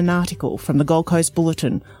quoted in an article from the Gold Coast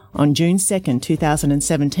Bulletin on June 2nd,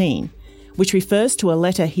 2017, which refers to a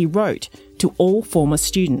letter he wrote to all former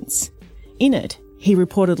students. In it, he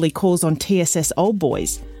reportedly calls on TSS old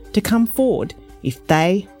boys to come forward if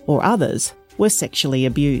they or others were sexually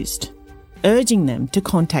abused, urging them to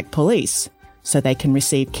contact police so they can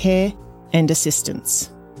receive care and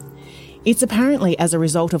assistance. It's apparently as a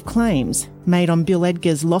result of claims made on Bill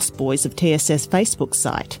Edgar's Lost Boys of TSS Facebook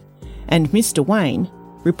site, and Mr. Wayne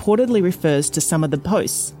reportedly refers to some of the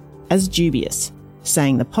posts as dubious,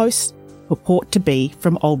 saying the posts purport to be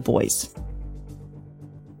from old boys.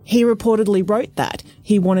 He reportedly wrote that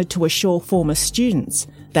he wanted to assure former students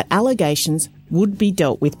that allegations would be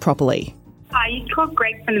dealt with properly. Hi, you called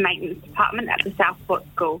Greg from the maintenance department at the Southport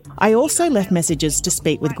School. I also left messages to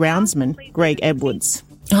speak with groundsman Greg Edwards.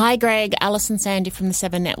 Hi Greg, Alison Sandy from the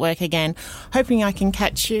 7 Network again. Hoping I can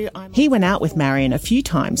catch you. He went out with Marion a few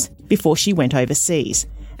times before she went overseas,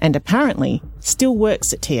 and apparently still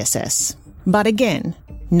works at TSS. But again,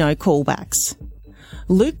 no callbacks.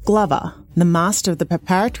 Luke Glover, the master of the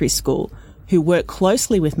preparatory school, who worked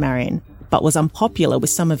closely with Marion, but was unpopular with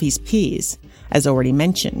some of his peers. As already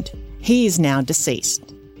mentioned, he is now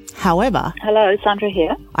deceased. However, hello, Sandra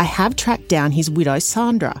here. I have tracked down his widow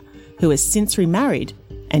Sandra, who has since remarried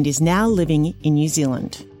and is now living in New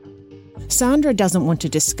Zealand. Sandra doesn't want to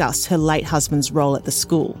discuss her late husband's role at the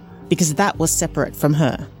school because that was separate from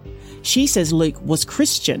her. She says Luke was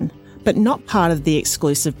Christian, but not part of the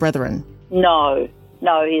exclusive brethren. No,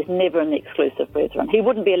 he's never in the exclusive brethren. He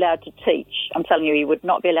wouldn't be allowed to teach. I'm telling you, he would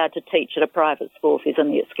not be allowed to teach at a private school if he's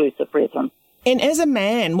in the exclusive brethren. And as a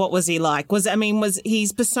man, what was he like? Was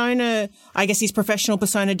his persona, I guess his professional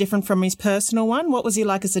persona, different from his personal one? What was he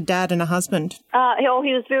like as a dad and a husband?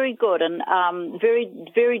 He was very good and very,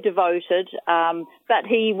 very devoted. But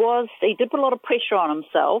he did put a lot of pressure on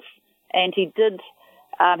himself, and he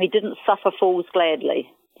didn't suffer fools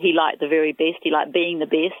gladly. He liked the very best. He liked being the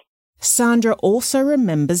best. Sandra also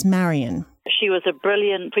remembers Marion. She was a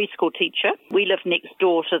brilliant preschool teacher. We lived next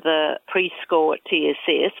door to the preschool at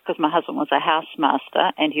TSS because my husband was a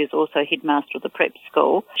housemaster and he was also headmaster of the prep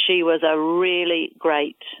school. She was a really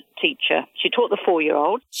great teacher. She taught the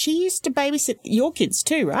 4-year-old. She used to babysit your kids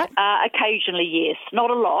too, right? Occasionally, yes. Not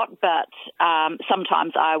a lot, but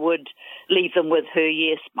sometimes I would leave them with her,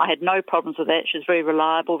 yes. I had no problems with that. She was very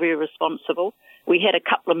reliable, very responsible. We had a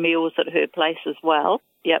couple of meals at her place as well.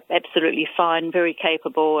 Yep, absolutely fine, very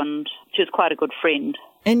capable, and she was quite a good friend.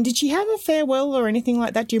 And did she have a farewell or anything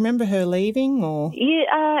like that? Do you remember her leaving? Or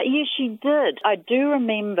Yeah, she did. I do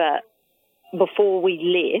remember before we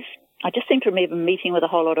left, I just seem to remember meeting with a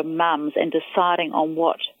whole lot of mums and deciding on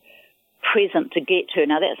what present to get her.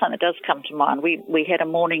 Now, that's something that does come to mind. We had a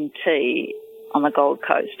morning tea on the Gold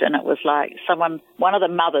Coast, and it was like one of the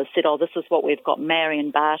mothers said, "Oh, this is what we've got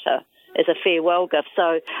Marion Barter as a farewell gift."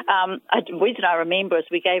 So the reason I remember is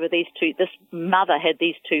we gave her this mother had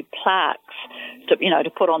these 2 plaques to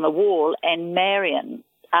put on the wall, and Marion,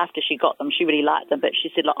 after she got them, she really liked them, but she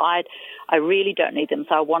said, "Look, I really don't need them,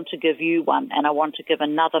 so I want to give you one, and I want to give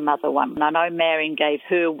another mother one." And I know Marion gave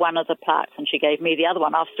her one of the plaques, and she gave me the other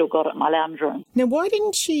one. I've still got it in my lounge room. Now, why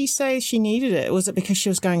didn't she say she needed it? Was it because she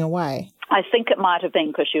was going away? I think it might have been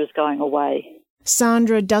because she was going away.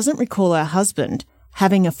 Sandra doesn't recall her husband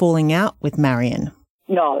having a falling out with Marion.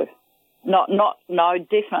 No,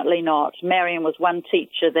 definitely not. Marion was one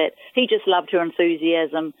teacher that he just loved her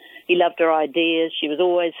enthusiasm. He loved her ideas. She was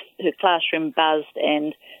always, her classroom buzzed,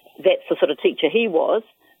 and that's the sort of teacher he was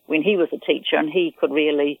when he was a teacher, and he could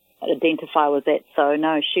really identify with that. So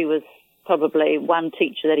no, she was probably one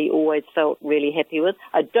teacher that he always felt really happy with.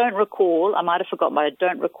 I might have forgotten, but I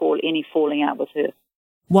don't recall any falling out with her.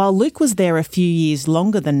 While Luke was there a few years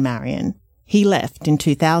longer than Marion, he left in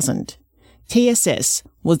 2000. TSS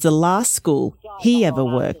was the last school he ever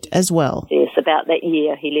worked as well. Yes, about that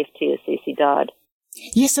year he left TSS, he died.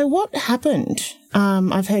 Yeah, so what happened?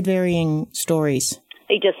 I've heard varying stories.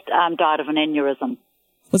 He just died of an aneurysm.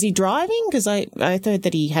 Was he driving? Because I heard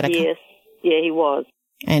that he had a Yes, yeah, he was.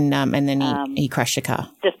 And then he crashed a car.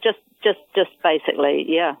 Just basically,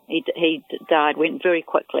 yeah. He died, went very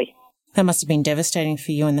quickly. That must have been devastating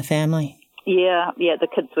for you and the family. Yeah, the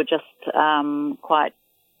kids were just quite.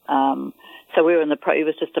 So we were he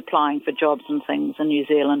was just applying for jobs and things in New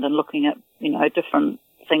Zealand and looking at different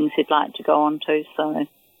things he'd like to go on to. So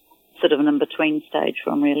sort of an in-between stage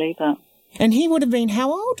for him, really. But and he would have been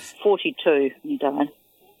how old? 42 when he died.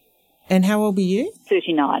 And how old were you?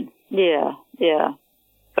 39. Yeah.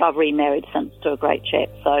 But I've remarried since to a great chap,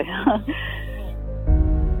 so.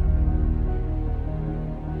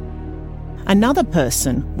 Another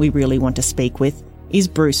person we really want to speak with is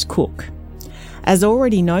Bruce Cook. As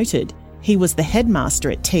already noted, he was the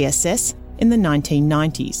headmaster at TSS in the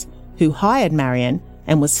 1990s, who hired Marion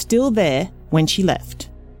and was still there when she left.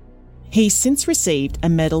 He's since received a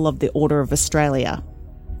Medal of the Order of Australia.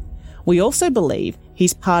 We also believe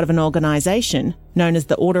he's part of an organisation known as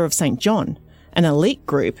the Order of St. John, an elite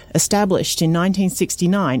group established in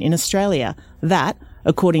 1969 in Australia that,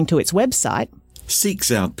 according to its website,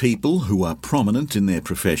 seeks out people who are prominent in their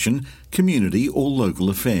profession, community or local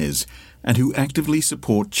affairs, and who actively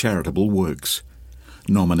support charitable works.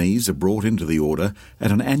 Nominees are brought into the order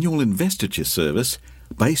at an annual investiture service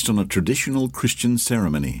based on a traditional Christian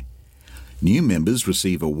ceremony. New members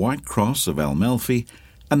receive a white cross of Amalfi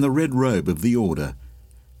and the red robe of the order,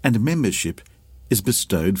 and membership is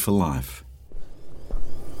bestowed for life.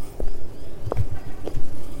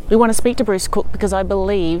 We want to speak to Bruce Cook because I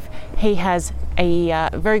believe he has a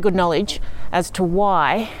very good knowledge as to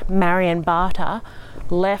why Marion Barter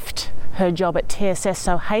left her job at TSS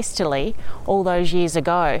so hastily all those years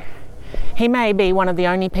ago. He may be one of the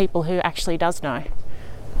only people who actually does know.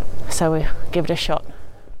 So we'll give it a shot.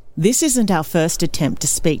 This isn't our first attempt to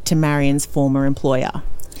speak to Marion's former employer.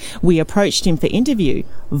 We approached him for interview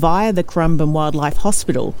via the Currumbin Wildlife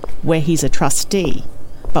Hospital, where he's a trustee,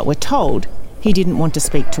 but we're told he didn't want to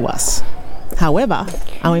speak to us. However,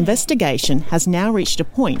 our investigation has now reached a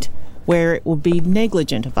point where it would be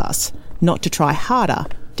negligent of us not to try harder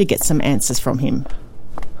to get some answers from him.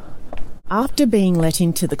 After being let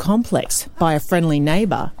into the complex by a friendly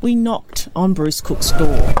neighbour, we knocked on Bruce Cook's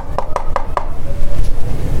door.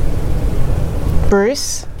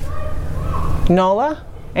 Bruce? Nola?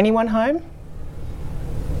 Anyone home?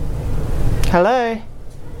 Hello?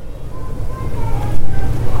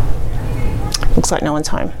 Looks like no one's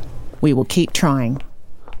home. We will keep trying.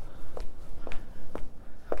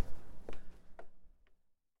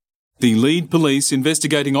 The lead police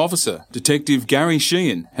investigating officer, Detective Gary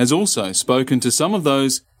Sheehan, has also spoken to some of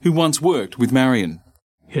those who once worked with Marion.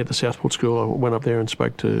 Yeah, at the Southport School, I went up there and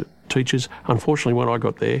spoke to teachers. Unfortunately, when I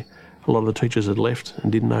got there, a lot of the teachers had left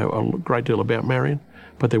and didn't know a great deal about Marion,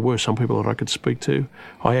 but there were some people that I could speak to.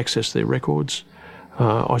 I accessed their records.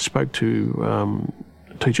 I spoke to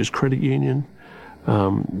Teachers Credit Union,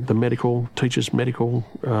 the Teachers Medical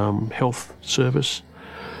Health Service.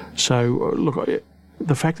 So, look,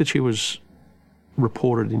 the fact that she was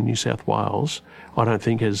reported in New South Wales, I don't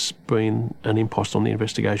think has been an impost on the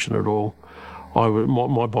investigation at all.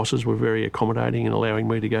 My bosses were very accommodating in allowing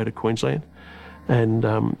me to go to Queensland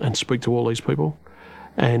and speak to all these people.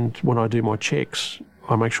 And when I do my checks,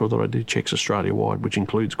 I make sure that I do checks Australia-wide, which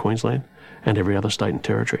includes Queensland and every other state and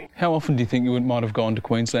territory. How often do you think you might have gone to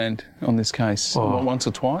Queensland on this case? Once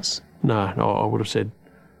or twice? No, I would have said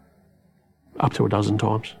up to a dozen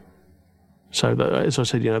times. So, as I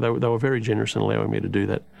said, they were very generous in allowing me to do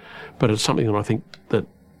that. But it's something that I think that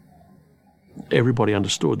everybody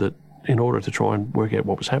understood, that in order to try and work out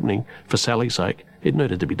what was happening, for Sally's sake, it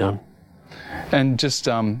needed to be done. And just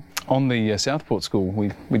on the Southport School,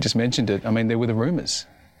 we just mentioned it. I mean, there were the rumours.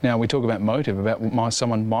 Now, we talk about motive, about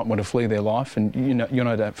someone might want to flee their life, and you're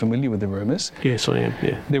no doubt familiar with the rumours. Yes, I am,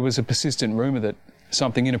 yeah. There was a persistent rumour that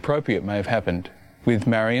something inappropriate may have happened with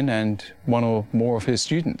Marion and one or more of her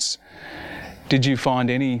students. Did you find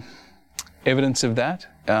any evidence of that?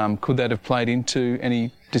 Could that have played into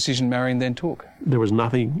any decision Marion then took? There was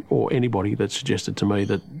nothing or anybody that suggested to me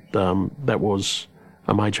that that was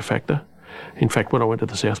a major factor. In fact, when I went to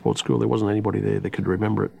the Southport School, there wasn't anybody there that could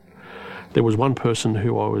remember it. There was one person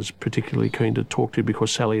who I was particularly keen to talk to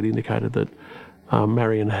because Sally had indicated that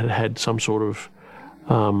Marion had some sort of,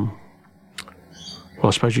 well, I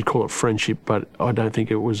suppose you'd call it friendship, but I don't think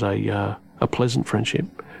it was a pleasant friendship.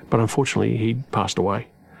 But unfortunately, he passed away,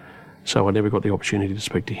 so I never got the opportunity to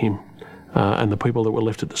speak to him. And the people that were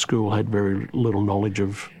left at the school had very little knowledge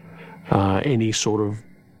of any sort of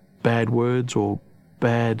bad words or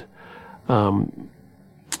bad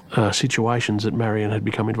situations that Marion had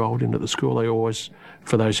become involved in at the school. They always,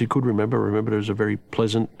 for those who could remember it as a very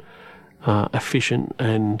pleasant, efficient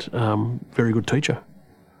and very good teacher.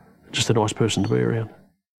 Just a nice person to be around.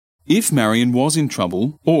 If Marion was in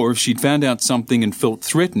trouble, or if she'd found out something and felt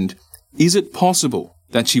threatened, is it possible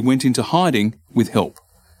that she went into hiding with help?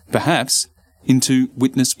 Perhaps into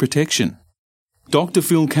witness protection? Dr.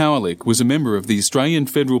 Phil Cowalick was a member of the Australian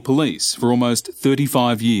Federal Police for almost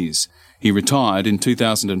 35 years. He retired in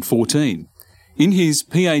 2014. In his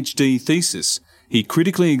PhD thesis, he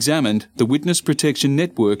critically examined the witness protection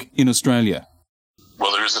network in Australia.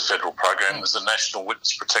 Well, there is a federal program. There's a national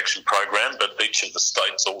witness protection program, but each of the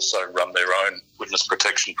states also run their own witness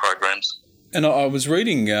protection programs. And I was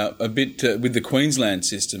reading a bit with the Queensland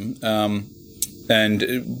system and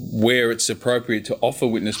where it's appropriate to offer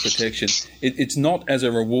witness protection. It's not as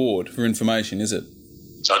a reward for information, is it?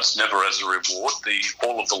 So it's never as a reward.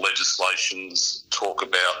 All of the legislations talk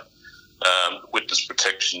about witness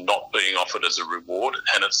protection not being offered as a reward,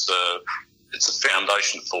 and it's a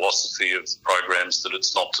foundation philosophy of programs that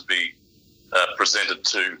it's not to be presented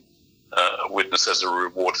to a witness as a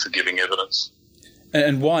reward for giving evidence.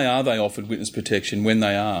 And why are they offered witness protection when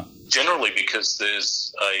they are? Generally because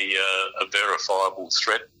there's a verifiable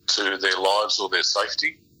threat to their lives or their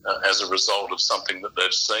safety as a result of something that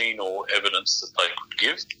they've seen or evidence that they could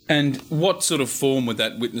give. And what sort of form would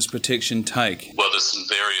that witness protection take? Well, there's some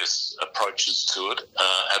various approaches to it.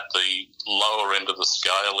 At the lower end of the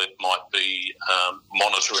scale, it might be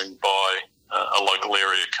monitoring by a local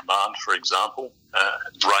area command, for example,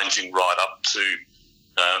 ranging right up to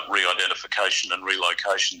re-identification and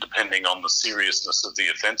relocation, depending on the seriousness of the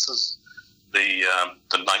offences, the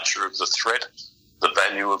nature of the threat, the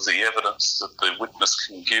value of the evidence that the witness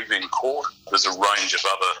can give in court. There's a range of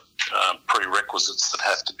other prerequisites that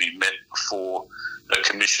have to be met before a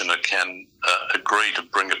commissioner can agree to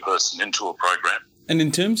bring a person into a program. And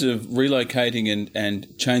in terms of relocating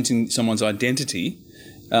and changing someone's identity,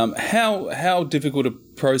 how difficult a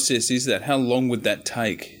process is that? How long would that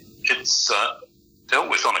take? It's dealt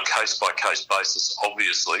with on a case-by-case basis,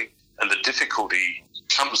 obviously, and the difficulty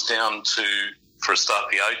comes down to, for a start,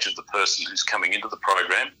 the age of the person who's coming into the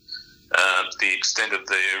program, the extent of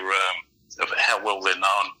their of how well they're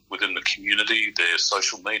known within the community, their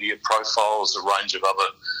social media profiles, a range of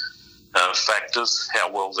other factors, how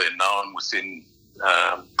well they're known within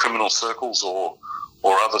criminal circles or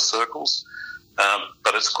other circles.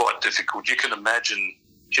 But it's quite difficult. You can imagine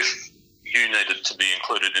if you needed to be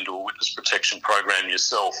included into a witness protection program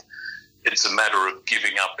yourself, it's a matter of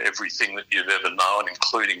giving up everything that you've ever known,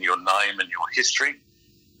 including your name and your history,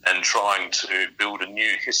 and trying to build a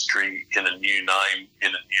new history in a new name in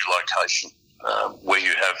a new location where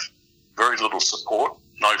you have very little support,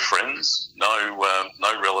 no friends,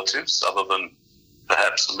 no relatives other than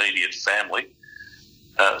perhaps immediate family.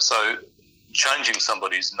 So changing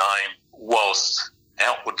somebody's name, whilst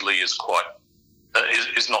outwardly is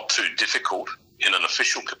not too difficult in an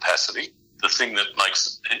official capacity, the thing that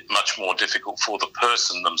makes it much more difficult for the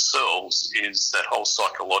person themselves is that whole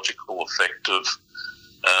psychological effect of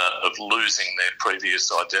losing their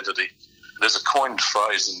previous identity. There's a coined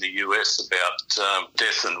phrase in the US about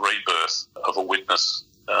death and rebirth of a witness,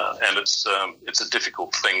 and it's a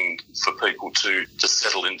difficult thing for people to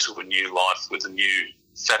settle into a new life with a new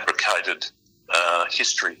fabricated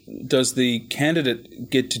history. Does the candidate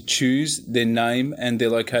get to choose their name and their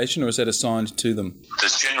location, or is that assigned to them?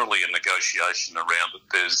 There's generally a negotiation around it.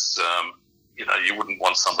 There's, you wouldn't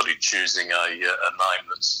want somebody choosing a name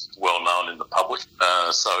that's well known in the public.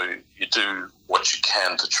 So you do what you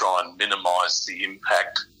can to try and minimise the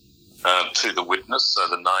impact to the witness. So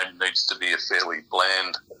the name needs to be a fairly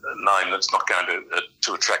bland name that's not going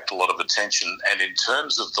to attract a lot of attention. And in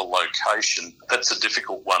terms of the location, that's a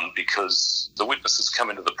difficult one because the witnesses come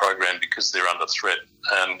into the program because they're under threat,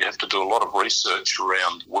 and you have to do a lot of research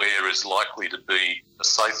around where is likely to be a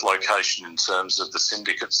safe location in terms of the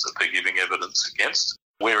syndicates that they're giving evidence against.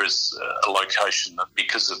 Where is a location that,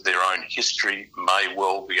 because of their own history, may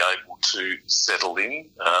well be able to settle in,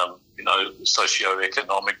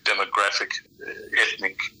 socioeconomic, demographic,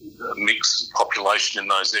 ethnic mix of population in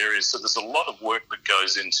those areas. So there's a lot of work that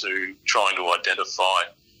goes into trying to identify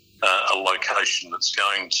a location that's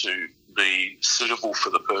going to be suitable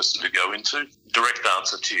for the person to go into. Direct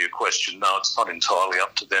answer to your question, no, it's not entirely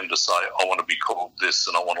up to them to say, I want to be called this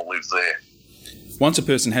and I want to live there. Once a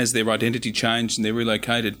person has their identity changed and they're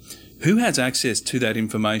relocated, who has access to that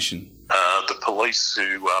information? The police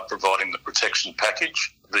who are providing the protection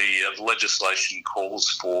package. The legislation calls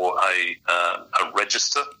for a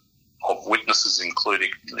register of witnesses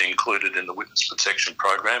included in the witness protection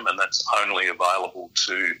program, and that's only available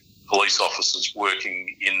to police officers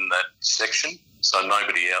working in that section. So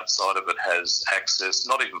nobody outside of it has access,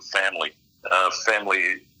 not even family.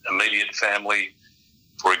 Immediate family,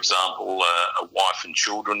 for example, a wife and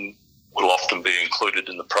children will often be included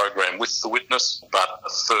in the program with the witness, but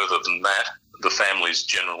further than that, the family is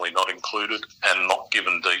generally not included and not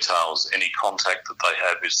given details. Any contact that they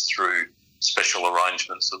have is through special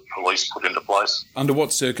arrangements that police put into place. Under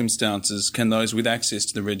what circumstances can those with access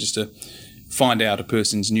to the register find out a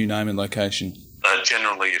person's new name and location?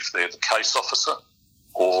 Generally, if they're the case officer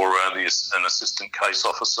or an assistant case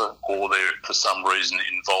officer, or they're for some reason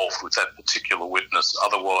involved with that particular witness.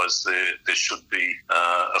 Otherwise, there should be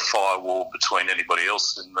a firewall between anybody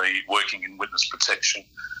else working in witness protection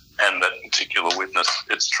and that particular witness.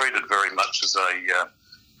 It's treated very much as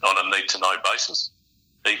on a need-to-know basis,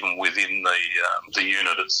 even within the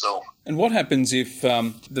unit itself. And what happens if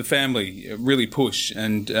the family really push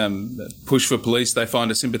for police? They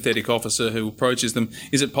find a sympathetic officer who approaches them.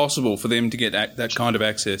 Is it possible for them to get that kind of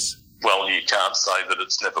access? Well, you can't say that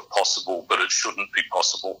it's never possible, but it shouldn't be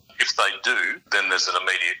possible. If they do, then there's an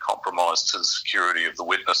immediate compromise to the security of the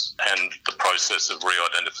witness, and the process of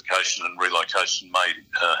re-identification and relocation may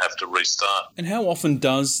have to restart. And how often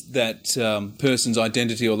does that person's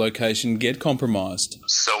identity or location get compromised?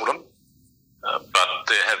 Seldom, but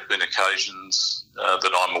there have been occasions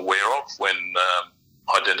that I'm aware of when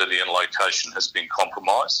identity and location has been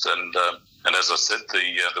compromised, and as I said,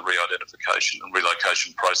 the re-identification and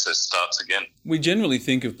relocation process starts again. We generally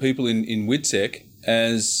think of people in WITSEC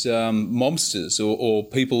as mobsters or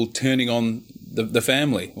people turning on the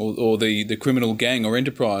family or the criminal gang or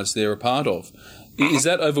enterprise they're a part of. Is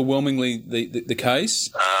that overwhelmingly the case?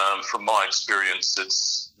 From my experience,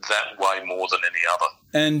 it's that way more than any other.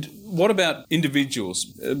 And what about individuals,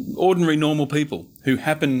 ordinary normal people who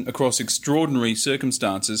happen across extraordinary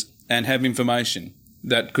circumstances and have information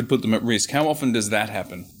that could put them at risk? How often does that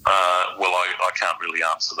happen? Well, I can't really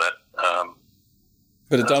answer that.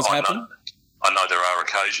 But it does happen? I know there are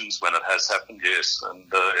occasions when it has happened, yes, and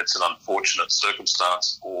it's an unfortunate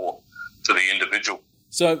circumstance for the individual.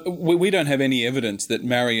 So we don't have any evidence that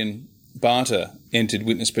Marion Barter entered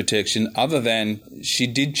witness protection other than she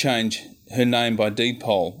did change her name by deed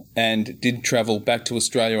poll and did travel back to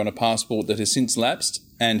Australia on a passport that has since lapsed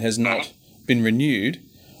and has not been renewed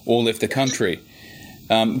or left the country.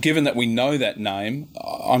 Given that we know that name,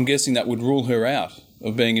 I'm guessing that would rule her out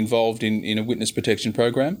of being involved in a witness protection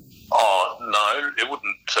program? Oh, no, it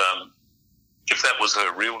wouldn't. If that was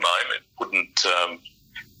her real name, it wouldn't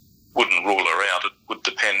rule her out. It would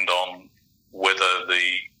depend on whether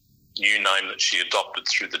the new name that she adopted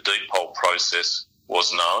through the deed poll process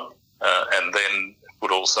was known, and then it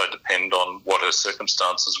would also depend on what her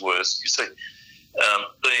circumstances were. You see,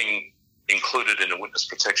 being included in a witness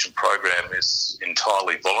protection program is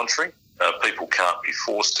entirely voluntary. People can't be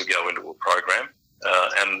forced to go into a program,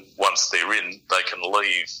 and once they're in, they can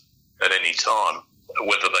leave at any time.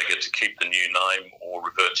 Whether they get to keep the new name or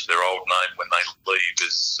revert to their old name when they leave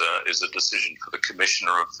is a decision for the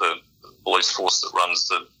commissioner of the police force that runs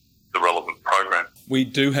the relevant program. We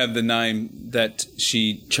do have the name that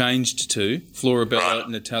she changed to, Florabella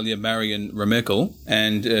Natalia Marion Remekel,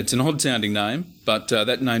 and it's an odd-sounding name, but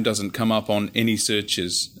that name doesn't come up on any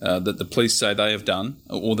searches that the police say they have done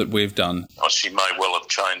or that we've done. Oh, she may well have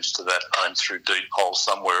changed to that name through deed poll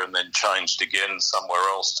somewhere and then changed again somewhere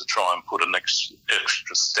else to try and put an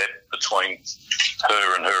extra step between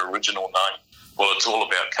her and her original name. Well, it's all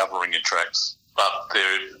about covering your tracks. But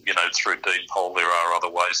through deed poll, there are other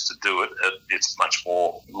ways to do it. It's much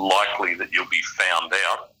more likely that you'll be found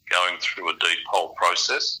out going through a deed poll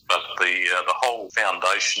process. But the whole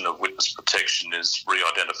foundation of witness protection is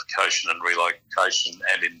re-identification and relocation,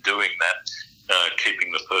 and in doing that,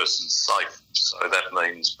 keeping the person safe. So that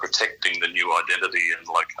means protecting the new identity and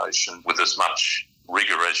location with as much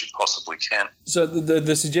rigour as you possibly can. So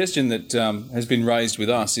the suggestion that has been raised with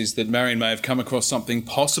us is that Marion may have come across something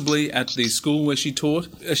possibly at the school where she taught,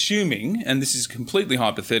 assuming, and this is completely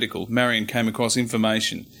hypothetical, Marion came across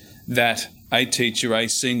information that a teacher, a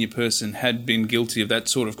senior person, had been guilty of that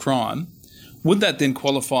sort of crime. Would that then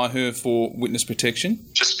qualify her for witness protection?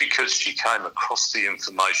 Just because she came across the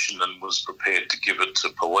information and was prepared to give it to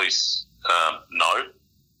police, no,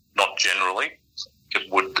 not generally. It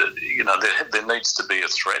would, there needs to be a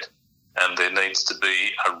threat, and there needs to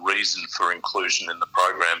be a reason for inclusion in the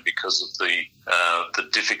program because of the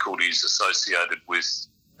difficulties associated with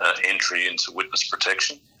entry into witness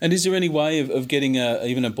protection. And is there any way of getting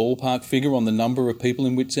even a ballpark figure on the number of people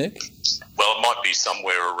in WITSEC? Well, it might be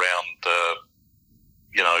somewhere around,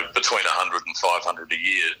 between 100 and 500 a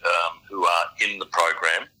year who are in the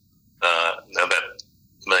program. Now that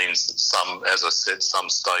means that some, as I said, some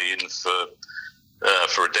stay in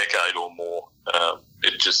for a decade or more.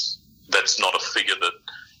 That's not a figure that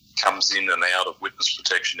comes in and out of witness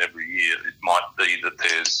protection every year. It might be that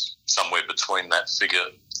there's somewhere between that figure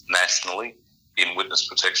nationally in witness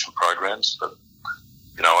protection programs, but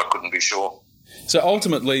I couldn't be sure. So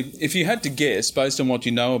ultimately, if you had to guess, based on what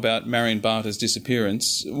you know about Marion Barter's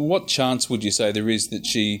disappearance, what chance would you say there is that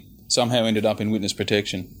she somehow ended up in witness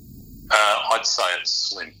protection? I'd say it's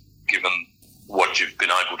slim, given what you've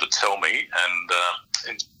been able to tell me,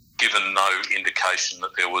 and given no indication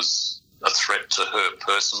that there was a threat to her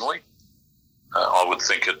personally, I would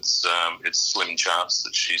think it's slim chance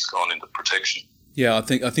that she's gone into protection. Yeah, I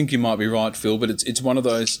think you might be right, Phil, but it's one of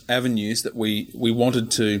those avenues that we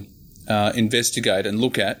wanted to investigate and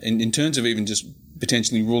look at in terms of even just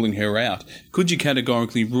potentially ruling her out. Could you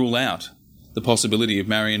categorically rule out the possibility of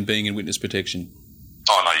Marion being in witness protection?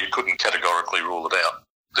 Oh, no, you couldn't categorically rule it out.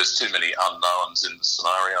 There's too many unknowns in the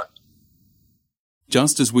scenario.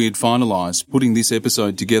 Just as we had finalised putting this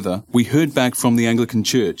episode together, we heard back from the Anglican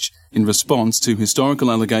Church in response to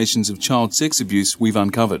historical allegations of child sex abuse we've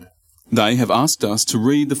uncovered. They have asked us to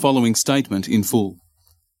read the following statement in full.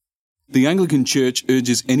 The Anglican Church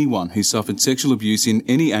urges anyone who suffered sexual abuse in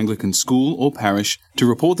any Anglican school or parish to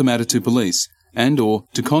report the matter to police and or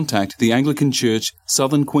to contact the Anglican Church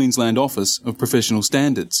Southern Queensland Office of Professional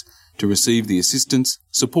Standards to receive the assistance,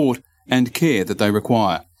 support and care that they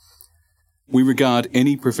require. We regard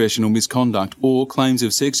any professional misconduct or claims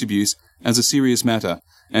of sex abuse as a serious matter,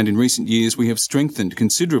 and in recent years we have strengthened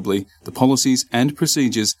considerably the policies and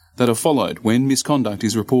procedures that are followed when misconduct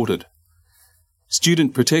is reported.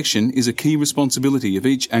 Student protection is a key responsibility of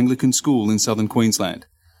each Anglican school in southern Queensland.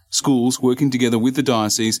 Schools working together with the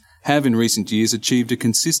diocese have in recent years achieved a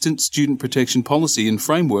consistent student protection policy and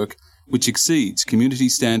framework which exceeds community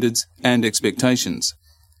standards and expectations.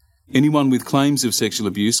 Anyone with claims of sexual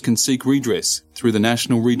abuse can seek redress through the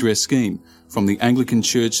National Redress Scheme from the Anglican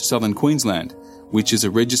Church Southern Queensland, which is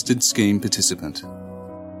a registered scheme participant.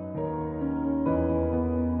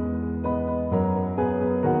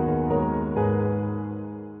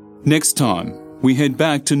 Next time, we head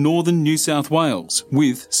back to northern New South Wales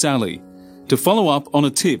with Sally to follow up on a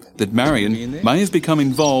tip that Marion may have become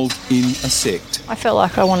involved in a sect. I felt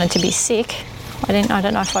like I wanted to be sick. I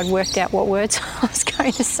don't know if I'd worked out what words I was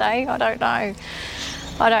going to say. I don't know.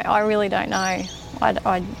 I really don't know. I don't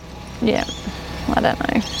know. I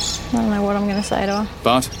don't know what I'm going to say to her.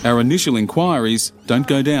 But our initial inquiries don't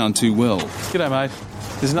go down too well. G'day, mate.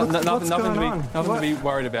 There's nothing to be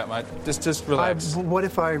worried about, mate. Just relax. What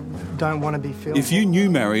if I don't want to be filmed? If you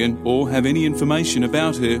knew Marion or have any information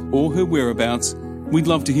about her or her whereabouts, we'd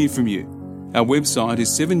love to hear from you. Our website is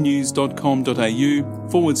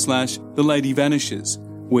 7news.com.au/The Lady Vanishes,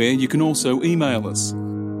 where you can also email us.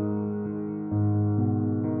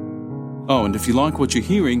 Oh, and if you like what you're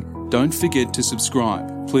hearing, don't forget to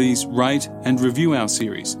subscribe. Please rate and review our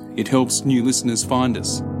series. It helps new listeners find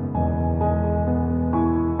us.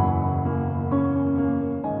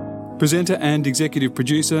 Presenter and executive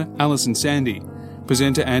producer Alison Sandy.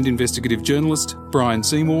 Presenter and investigative journalist Brian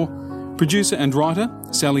Seymour. Producer and writer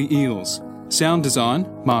Sally Eales. Sound design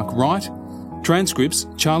Mark Wright. Transcripts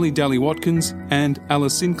Charlie Daly-Watkins and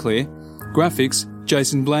Alice Sinclair. Graphics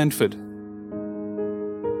Jason Blandford.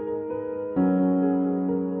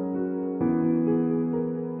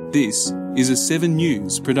 This is a 7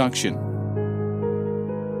 News production.